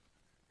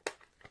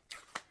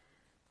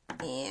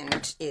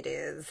 and it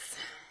is,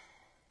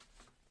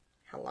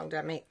 how long did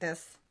I make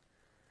this?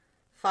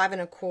 5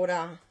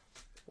 1/4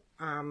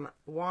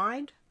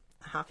 wide,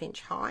 1/2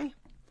 inch high. I'm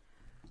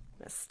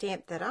going to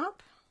stamp that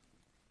up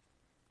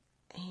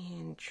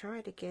and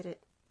try to get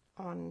it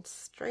on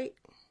straight.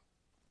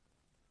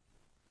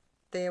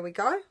 There we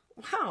go.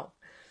 Wow,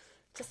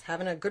 just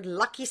having a good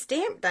lucky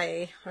stamp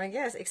day, I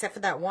guess, except for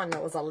that one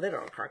that was a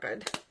little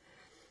crooked.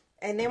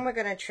 And then we're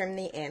going to trim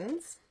the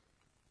ends.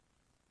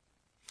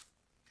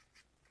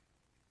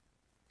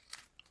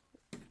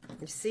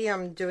 You see,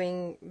 I'm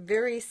doing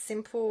very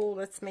simple.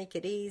 Let's make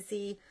it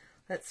easy.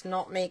 Let's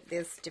not make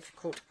this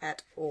difficult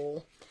at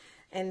all.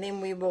 And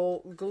then we will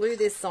glue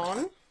this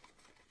on.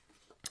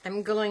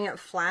 I'm gluing it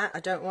flat. I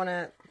don't want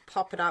to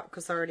pop it up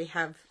because I already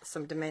have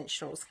some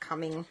dimensionals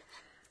coming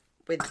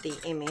with the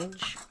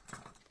image.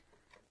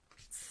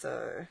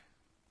 So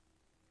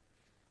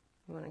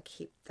I want to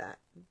keep that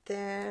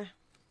there.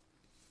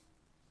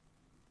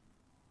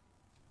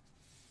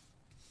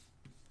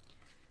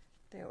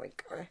 There we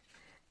go.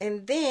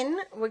 And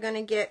then we're going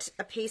to get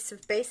a piece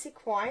of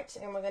basic white,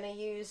 and we're going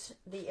to use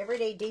the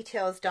Everyday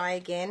Details die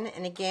again.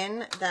 And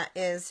again, that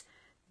is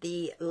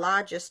the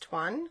largest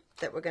one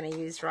that we're going to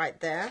use right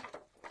there.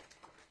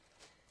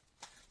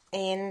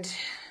 And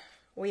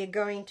we are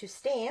going to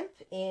stamp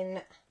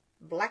in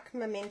black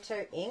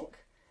memento ink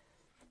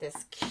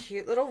this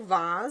cute little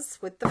vase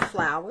with the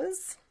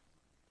flowers.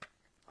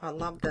 I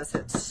love this.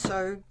 It's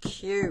so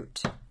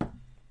cute.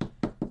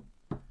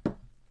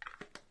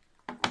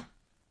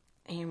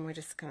 And we're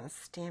just going to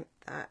stamp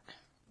that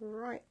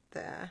right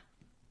there.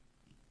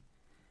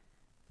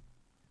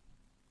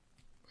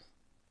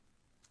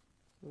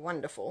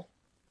 Wonderful.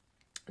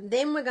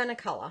 Then we're going to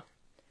color.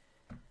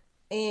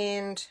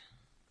 And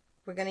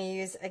we're going to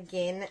use,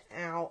 again,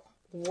 our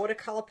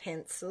watercolor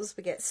pencils.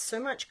 We get so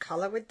much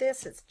color with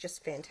this. It's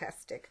just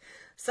fantastic.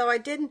 So I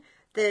did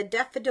the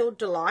Daffodil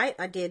Delight.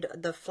 I did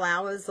the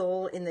flowers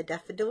all in the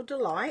Daffodil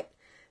Delight.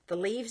 The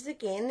leaves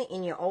again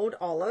in your Old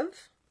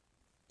Olive.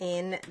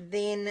 And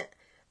then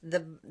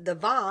the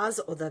vase,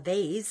 or the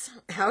vase,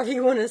 however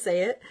you want to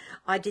say it,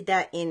 I did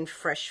that in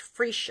Fresh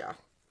Freesia,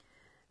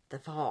 the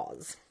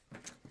vase.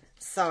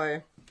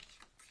 So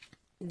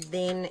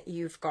then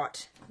you've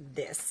got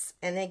this.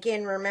 And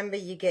again, remember,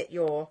 you get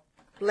your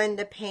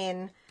blender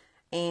pen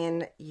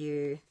and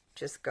you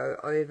just go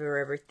over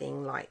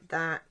everything like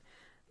that.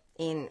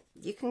 And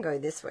you can go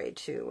this way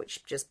too,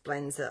 which just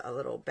blends it a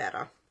little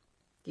better.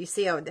 You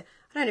see, I don't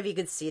know if you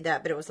could see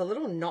that, but it was a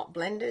little not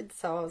blended,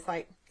 so I was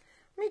like,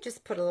 let me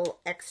just put a little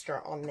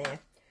extra on there.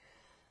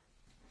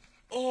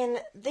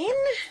 And then,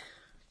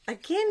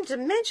 again,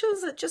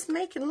 dimensionals are just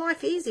making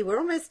life easy. We're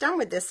almost done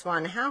with this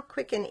one. How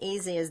quick and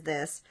easy is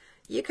this?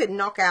 You could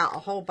knock out a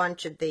whole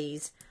bunch of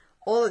these,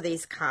 all of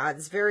these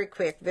cards, very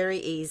quick, very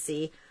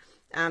easy.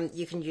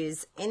 You can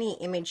use any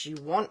image you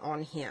want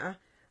on here.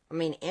 I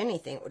mean,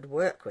 anything would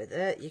work with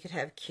it. You could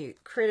have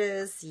cute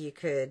critters. You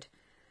could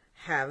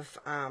have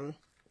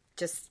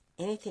just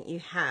anything you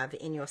have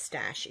in your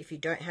stash. If you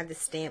don't have the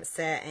stamp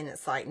set and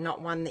it's like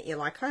not one that you're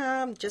like, oh,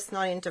 I'm just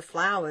not into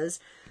flowers,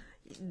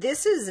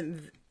 this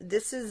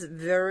is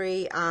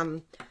very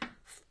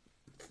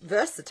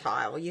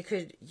versatile. You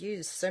could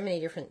use so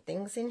many different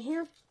things in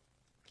here.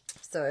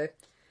 So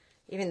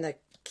even the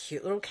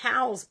cute little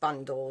cows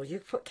bundle, you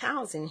put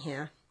cows in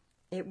here,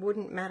 it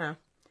wouldn't matter.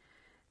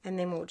 And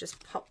then we'll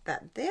just pop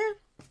that there,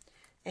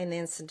 and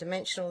then some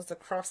dimensionals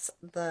across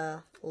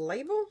the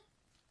label,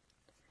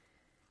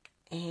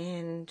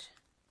 and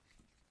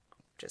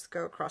just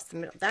go across the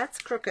middle. That's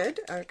crooked.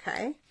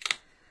 Okay,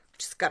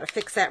 just got to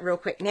fix that real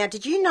quick. Now,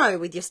 did you know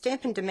with your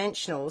Stampin'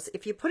 Dimensionals,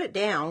 if you put it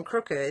down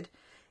crooked,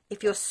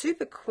 if you're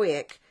super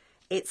quick,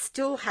 it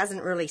still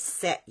hasn't really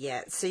set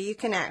yet. So you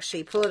can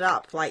actually pull it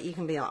up, like you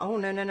can be like, oh,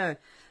 no, no, no.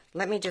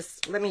 Let me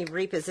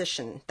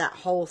reposition that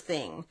whole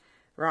thing,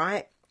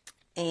 right?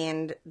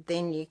 And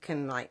then you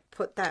can like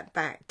put that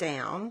back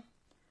down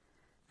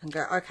and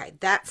go, okay,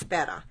 that's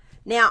better.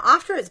 Now,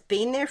 after it's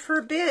been there for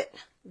a bit,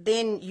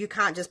 then you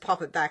can't just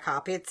pop it back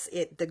up.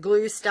 The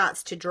glue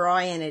starts to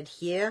dry and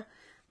adhere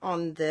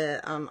on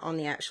the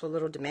actual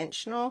little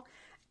dimensional,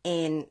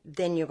 and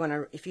then you're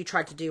gonna, if you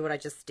tried to do what I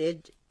just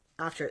did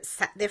after it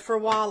sat there for a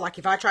while, like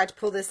if I tried to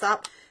pull this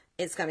up,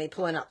 it's going to be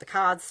pulling up the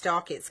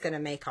cardstock. It's going to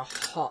make a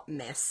hot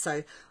mess.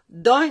 So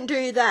don't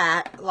do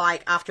that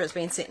like after it's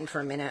been sitting for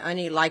a minute.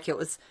 Only like it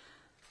was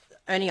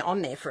only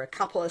on there for a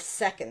couple of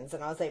seconds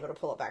and I was able to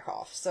pull it back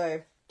off.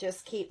 So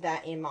just keep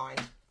that in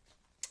mind.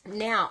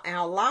 Now,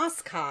 our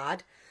last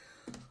card,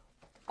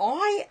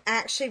 I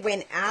actually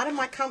went out of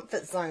my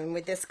comfort zone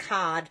with this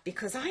card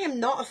because I am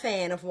not a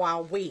fan of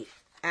wild wheat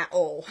at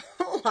all.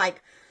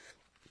 Like,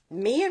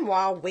 me and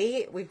wild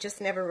wheat, we've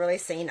just never really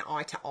seen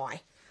eye to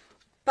eye.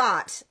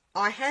 But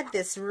I had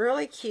this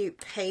really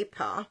cute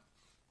paper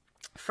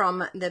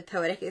from the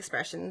Poetic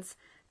Expressions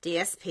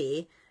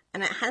DSP,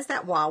 and it has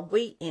that wild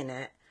wheat in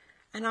it.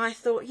 And I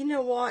thought, you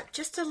know what,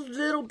 just a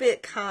little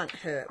bit can't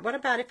hurt. What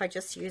about if I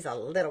just use a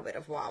little bit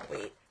of wild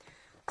wheat?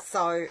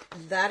 So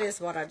that is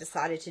what I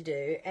decided to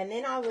do. And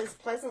then I was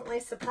pleasantly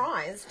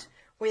surprised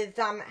with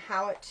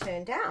how it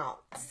turned out.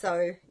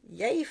 So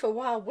yay for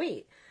wild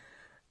wheat.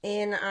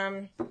 And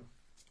I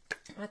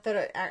thought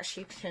it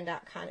actually turned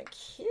out kind of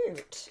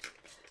cute.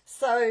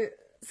 So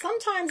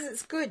sometimes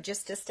it's good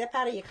just to step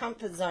out of your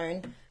comfort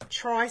zone,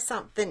 try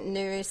something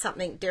new,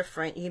 something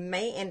different. You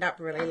may end up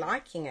really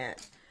liking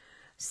it.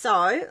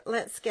 So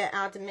let's get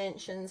our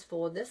dimensions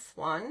for this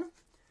one.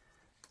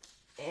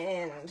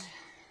 And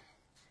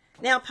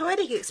now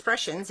Poetic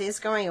Expressions is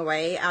going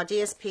away. Our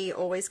DSP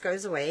always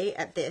goes away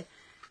at the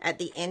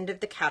end of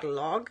the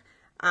catalog.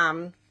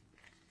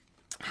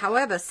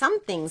 However, some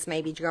things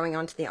may be going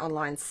onto the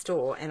online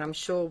store, and I'm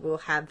sure we'll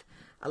have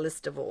a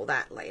list of all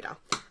that later.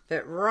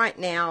 But right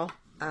now,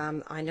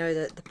 I know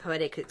that the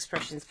Poetic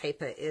Expressions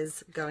paper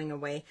is going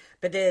away,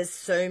 but there's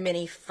so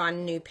many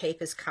fun new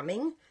papers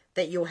coming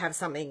that you'll have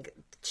something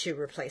to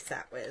replace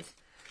that with.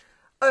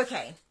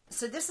 Okay,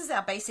 so this is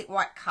our basic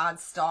white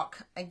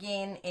cardstock.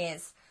 Again,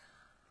 it's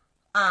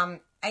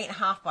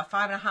 8.5 by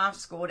 5.5,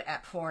 scored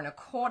at 4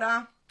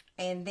 1/4,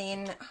 and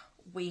then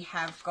we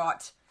have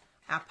got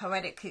our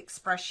Poetic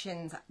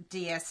Expressions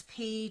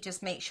DSP.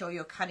 Just make sure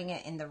you're cutting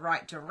it in the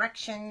right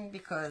direction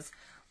because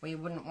we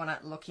wouldn't want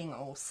it looking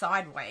all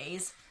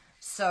sideways.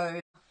 So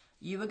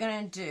you are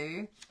going to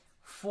do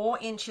 4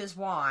 inches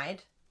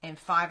wide and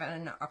 5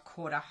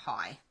 1/4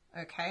 high.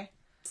 Okay,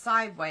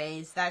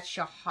 sideways, that's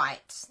your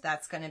height.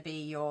 That's going to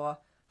be your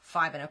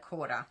 5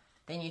 1/4.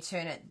 Then you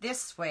turn it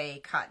this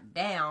way, cut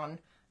down,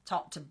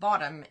 top to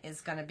bottom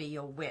is going to be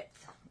your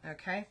width.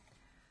 Okay.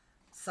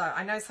 So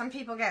I know some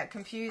people get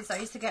confused. I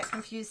used to get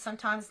confused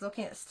sometimes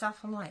looking at stuff.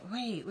 I'm like,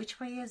 wait, which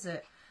way is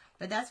it?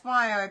 But that's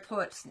why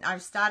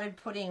I've started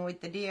putting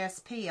with the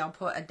DSP, I'll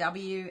put a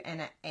W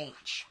and an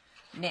H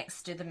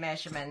next to the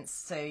measurements.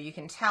 So you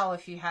can tell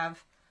if you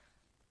have,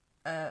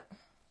 I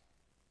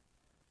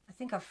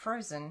think I've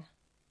frozen.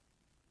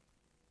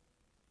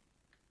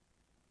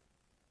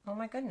 Oh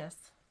my goodness.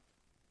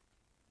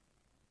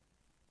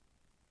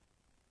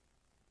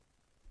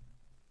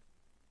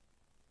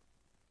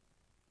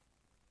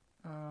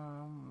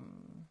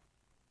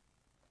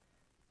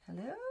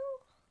 Hello?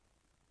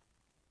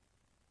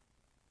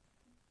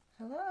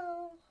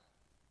 Hello?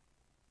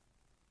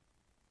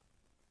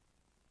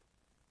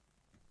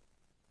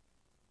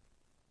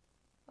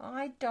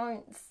 I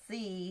don't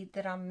see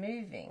that I'm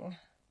moving.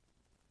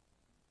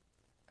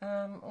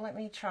 Let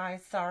me try.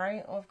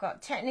 Sorry, I've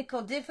got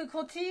technical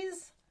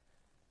difficulties.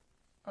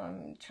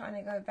 I'm trying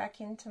to go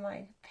back into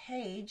my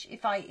page.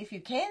 If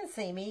you can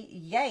see me,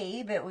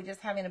 yay, but we're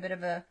just having a bit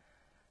of a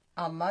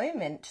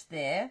moment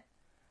there.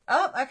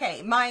 Oh,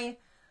 okay. My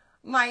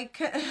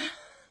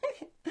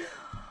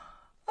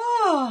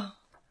oh,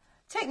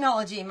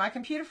 technology. My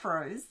computer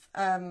froze.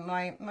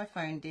 My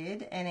phone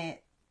did, and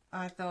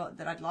I thought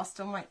that I'd lost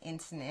all my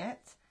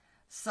internet.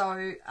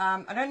 So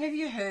I don't know if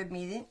you heard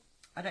me.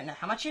 I don't know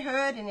how much you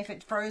heard and if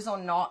it froze or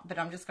not, but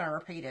I'm just going to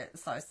repeat it.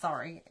 So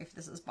sorry if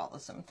this is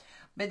bothersome.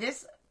 But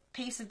this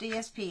piece of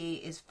DSP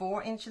is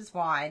 4 inches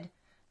wide.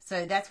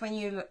 So that's when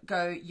you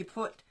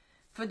put,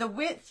 for the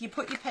width, you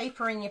put your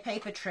paper in your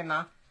paper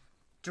trimmer,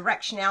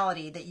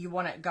 directionality that you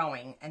want it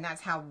going. And that's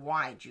how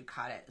wide you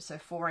cut it. So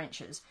 4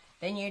 inches.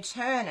 Then you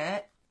turn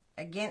it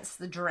against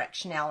the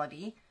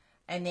directionality.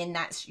 And then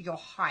that's your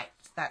height.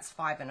 That's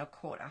 5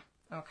 1/4.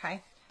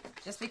 Okay.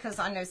 Just because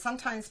I know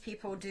sometimes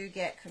people do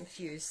get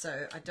confused,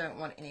 so I don't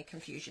want any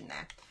confusion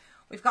there.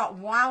 We've got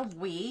wild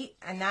wheat,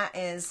 and that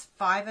is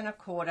 5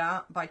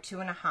 1/4 by 2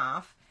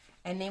 1/2.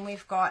 And then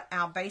we've got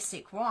our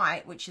basic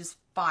white, which is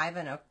 5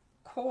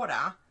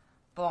 1/4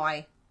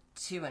 by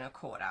 2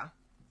 1/4.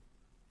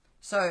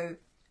 So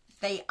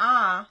they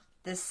are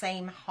the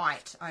same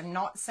height. I'm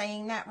not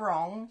saying that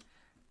wrong.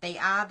 They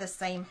are the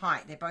same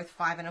height. They're both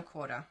 5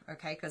 1/4,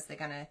 okay, because they're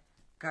going to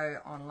go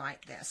on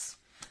like this.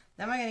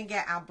 Then we're going to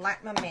get our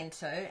black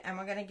memento, and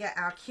we're going to get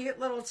our cute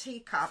little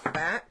teacup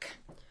back,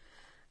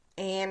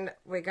 and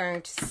we're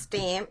going to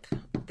stamp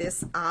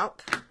this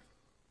up,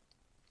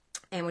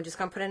 and we're just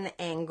going to put in an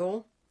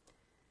angle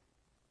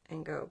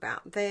and go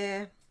about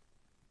there.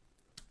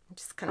 I'm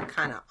just going to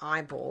kind of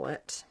eyeball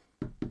it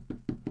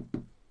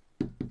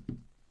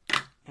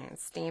and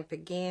stamp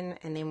again,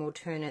 and then we'll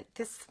turn it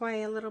this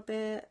way a little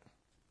bit,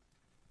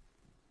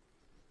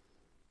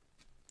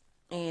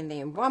 and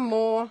then one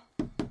more,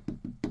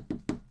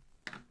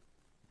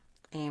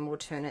 and we'll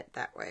turn it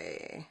that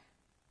way.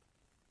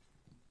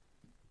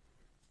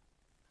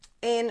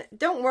 And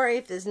don't worry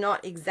if there's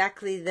not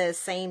exactly the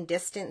same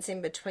distance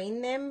in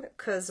between them,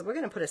 because we're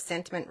going to put a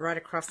sentiment right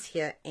across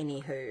here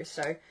anywho,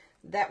 so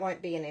that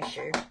won't be an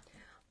issue.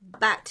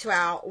 Back to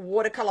our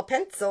watercolor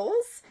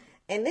pencils,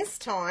 and this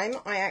time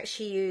I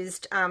actually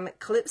used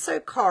Calypso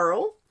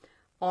Coral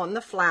on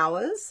the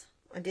flowers.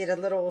 I did a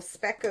little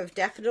speck of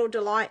Daffodil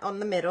Delight on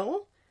the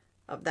middle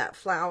of that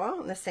flower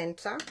in the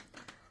center,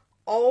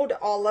 Old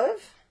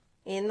Olive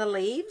in the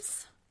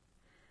leaves,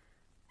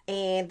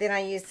 and then I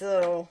used a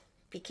little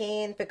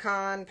pecan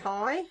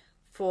pie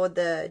for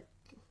the,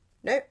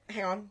 nope,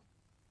 hang on,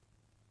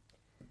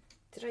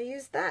 did I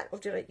use that, or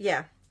did I,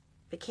 yeah,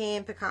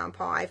 pecan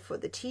pie for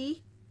the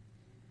tea.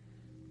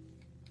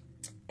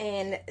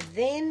 And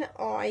then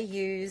I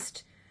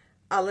used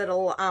a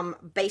little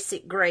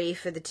basic gray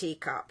for the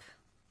teacup,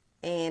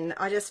 and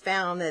I just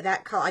found that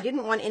that color, I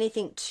didn't want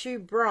anything too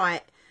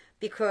bright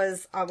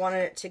because I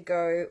wanted it to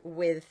go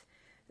with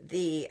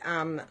the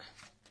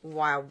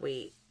wild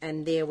wheat,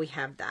 and there we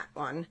have that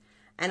one.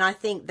 And I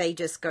think they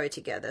just go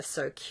together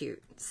so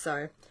cute.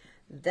 So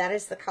that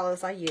is the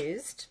colors I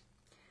used.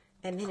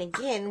 And then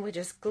again, we're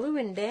just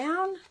gluing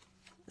down.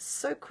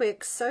 So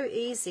quick, so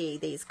easy,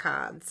 these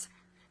cards.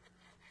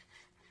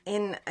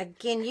 And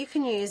again, you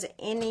can use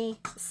any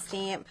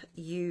stamp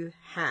you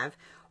have.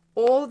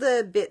 All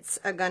the bits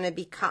are going to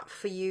be cut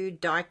for you,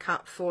 die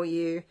cut for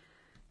you.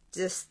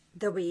 Just,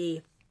 there'll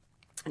be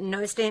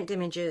no stamped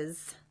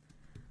images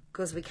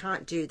because we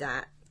can't do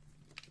that.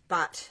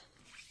 But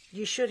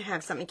you should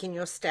have something in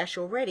your stash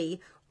already,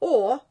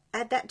 or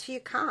add that to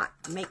your cart.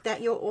 Make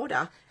that your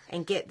order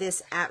and get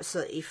this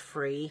absolutely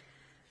free.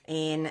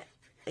 And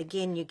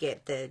again, you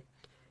get the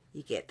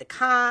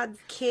card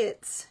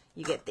kits,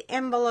 you get the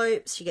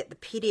envelopes, you get the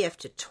PDF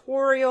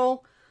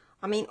tutorial.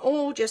 I mean,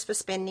 all just for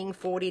spending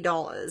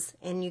 $40,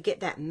 and you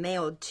get that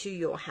mailed to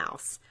your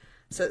house.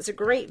 So it's a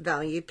great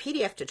value.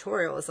 PDF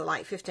tutorials are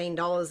like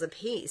 $15 a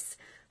piece.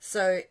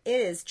 So it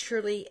is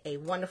truly a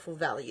wonderful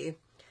value.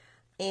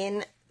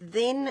 And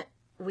then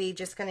we're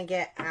just going to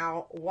get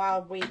our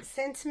wild wheat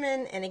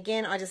sentiment. And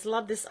again, I just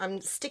love this.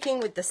 I'm sticking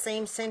with the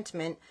same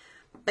sentiment,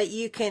 but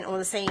you can, or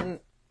the same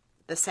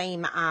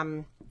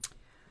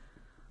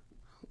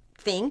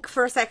think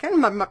for a second.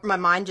 My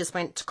mind just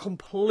went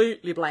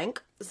completely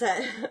blank. So,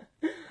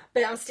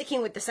 but I'm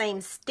sticking with the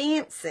same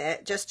stamp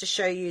set just to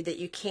show you that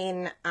you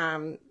can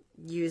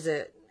use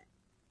it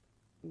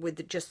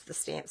with just the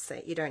stamp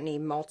set. You don't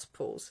need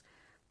multiples.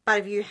 But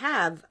if you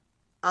have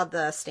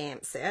other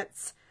stamp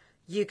sets,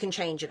 you can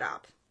change it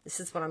up. This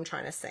is what I'm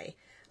trying to say.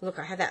 Look,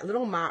 I have that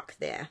little mark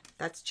there.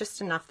 That's just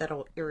enough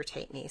that'll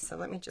irritate me. So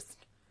let me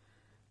just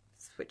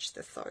switch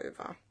this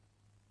over.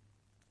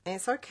 And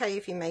it's okay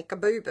if you make a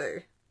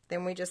boo-boo.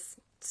 Then we just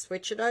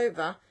switch it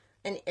over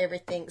and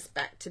everything's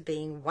back to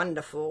being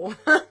wonderful.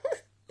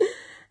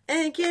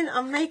 And again,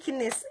 I'm making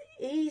this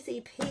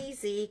easy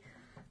peasy.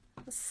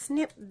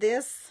 Snip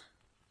this,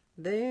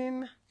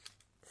 boom,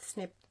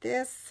 snip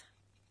this,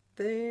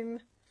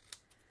 boom.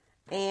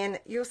 And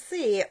you'll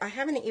see I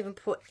haven't even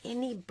put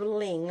any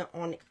bling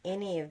on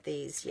any of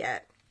these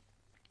yet.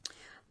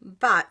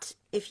 But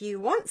if you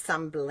want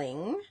some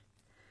bling,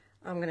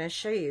 I'm going to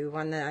show you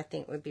one that I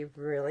think would be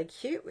really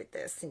cute with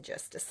this in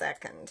just a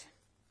second.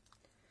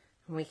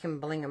 And we can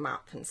bling them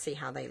up and see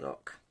how they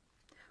look.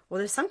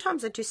 Although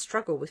sometimes I do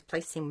struggle with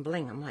placing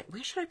bling. I'm like,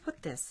 where should I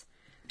put this?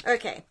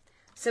 Okay,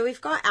 so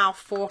we've got our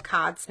 4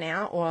 cards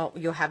now, or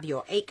you'll have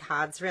your 8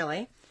 cards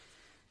really,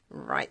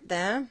 right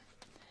there.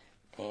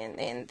 And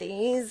then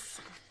these.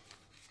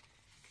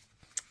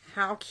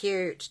 How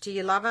cute. Do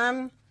you love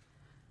them?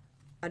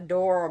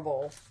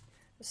 Adorable.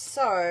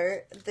 So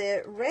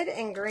the red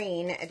and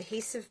green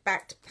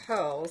adhesive-backed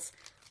pearls,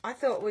 I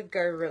thought would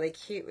go really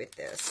cute with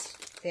this.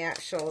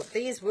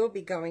 These will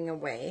be going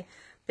away,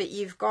 but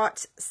you've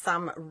got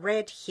some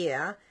red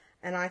here,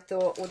 and I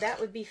thought, well, that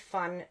would be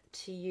fun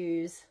to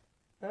use.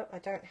 Oh, I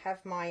don't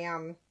have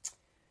my,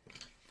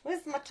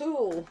 where's my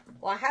tool?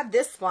 Well, I have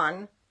this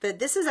one, but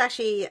this is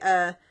actually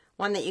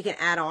one that you can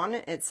add on.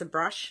 It's a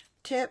brush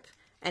tip,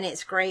 and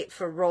it's great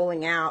for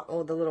rolling out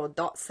all the little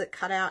dots that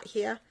cut out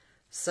here.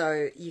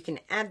 So you can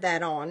add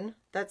that on.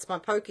 That's my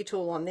pokey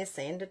tool on this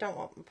end. I don't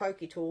want my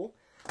pokey tool.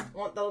 I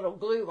want the little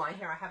glue one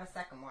here. I have a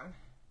second one.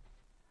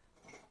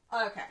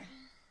 Okay.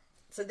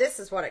 So this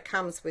is what it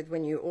comes with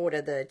when you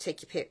order the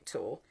Take Your Pick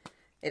tool.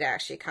 It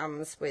actually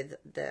comes with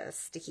the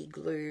sticky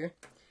glue.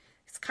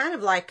 It's kind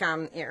of like,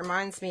 it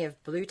reminds me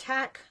of blue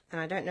tack,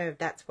 and I don't know if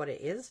that's what it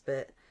is,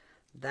 but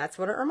that's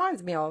what it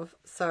reminds me of.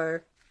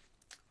 So,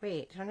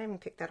 wait, did I even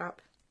pick that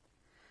up?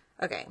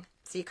 Okay,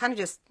 so you kind of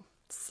just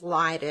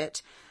slide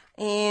it,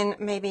 and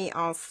maybe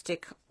I'll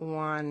stick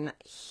one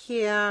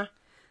here,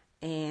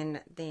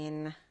 and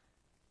then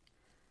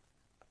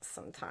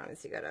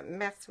sometimes you gotta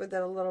mess with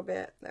it a little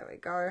bit. There we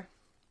go.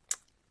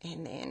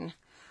 And then,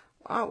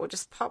 oh, we'll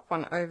just pop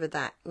one over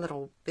that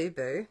little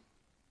boo-boo.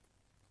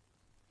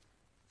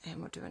 And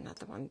we'll do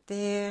another one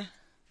there.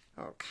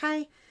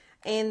 Okay.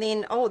 And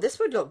then, oh, this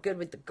would look good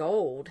with the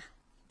gold.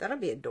 That'll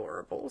be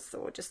adorable.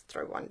 So we'll just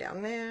throw one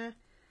down there.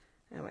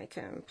 And we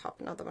can pop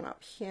another one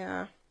up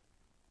here.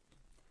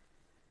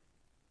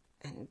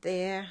 And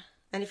there.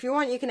 And if you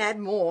want, you can add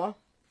more.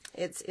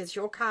 It's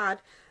your card.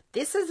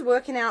 This is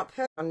working out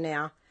perfect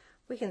now.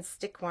 We can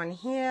stick one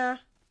here.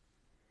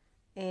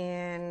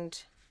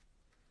 And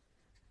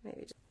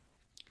maybe just,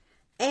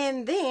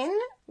 and then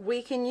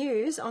we can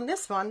use on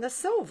this one the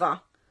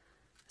silver.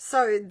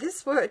 So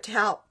this worked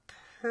out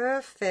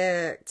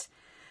perfect.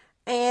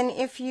 And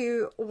if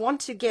you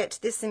want to get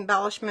this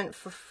embellishment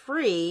for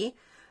free,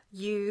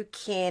 you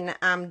can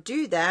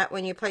do that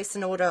when you place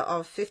an order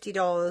of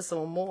 $50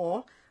 or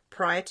more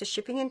prior to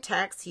shipping and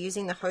tax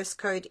using the host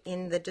code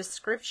in the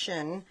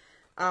description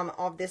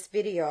of this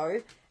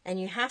video. And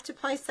you have to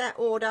place that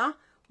order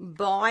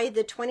by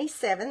the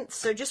 27th.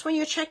 So just when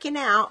you're checking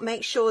out,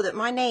 make sure that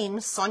my name,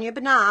 Sonia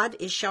Bernard,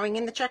 is showing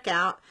in the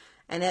checkout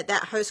and that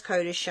that host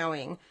code is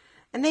showing.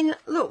 And then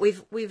look,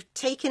 we've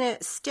taken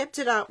it, stepped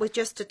it up with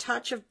just a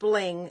touch of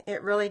bling.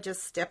 It really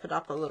just stepped it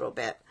up a little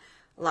bit,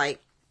 like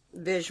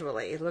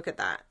visually. Look at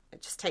that.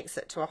 It just takes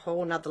it to a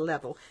whole nother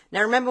level.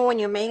 Now remember, when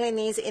you're mailing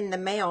these in the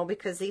mail,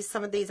 because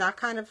some of these are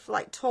kind of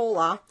like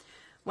taller,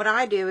 what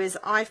I do is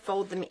I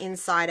fold them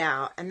inside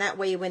out, and that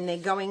way when they're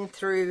going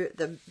through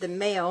the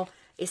mail,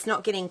 it's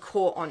not getting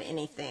caught on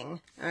anything,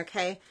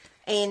 okay?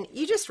 And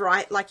you just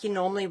write like you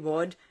normally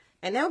would,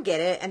 and they'll get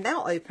it, and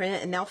they'll open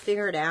it, and they'll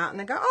figure it out, and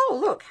they go, oh,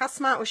 look, how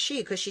smart was she,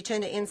 because she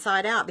turned it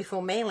inside out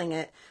before mailing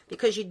it,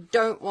 because you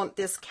don't want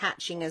this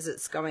catching as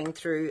it's going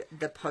through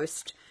the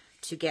post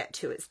to get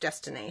to its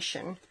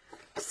destination.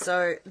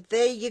 So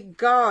there you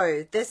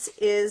go. This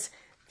is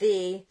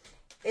the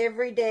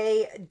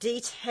Everyday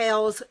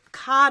Details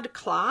card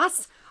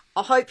class.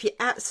 I hope you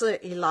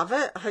absolutely love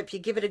it. I hope you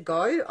give it a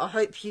go. I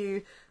hope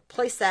you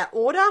place that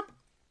order.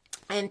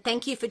 And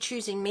thank you for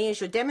choosing me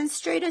as your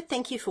demonstrator.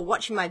 Thank you for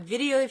watching my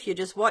video. If you're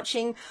just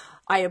watching,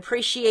 I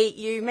appreciate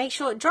you. Make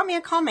sure, drop me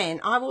a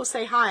comment. I will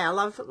say hi. I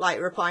love like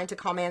replying to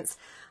comments.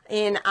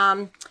 And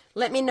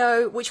let me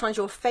know which one's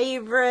your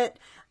favorite.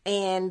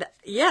 And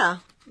yeah,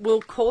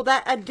 we'll call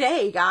that a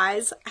day,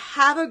 guys.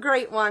 Have a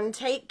great one.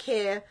 Take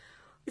care.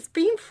 It's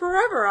been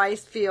forever, I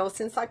feel,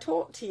 since I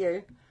talked to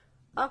you.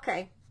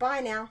 Okay,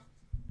 bye now.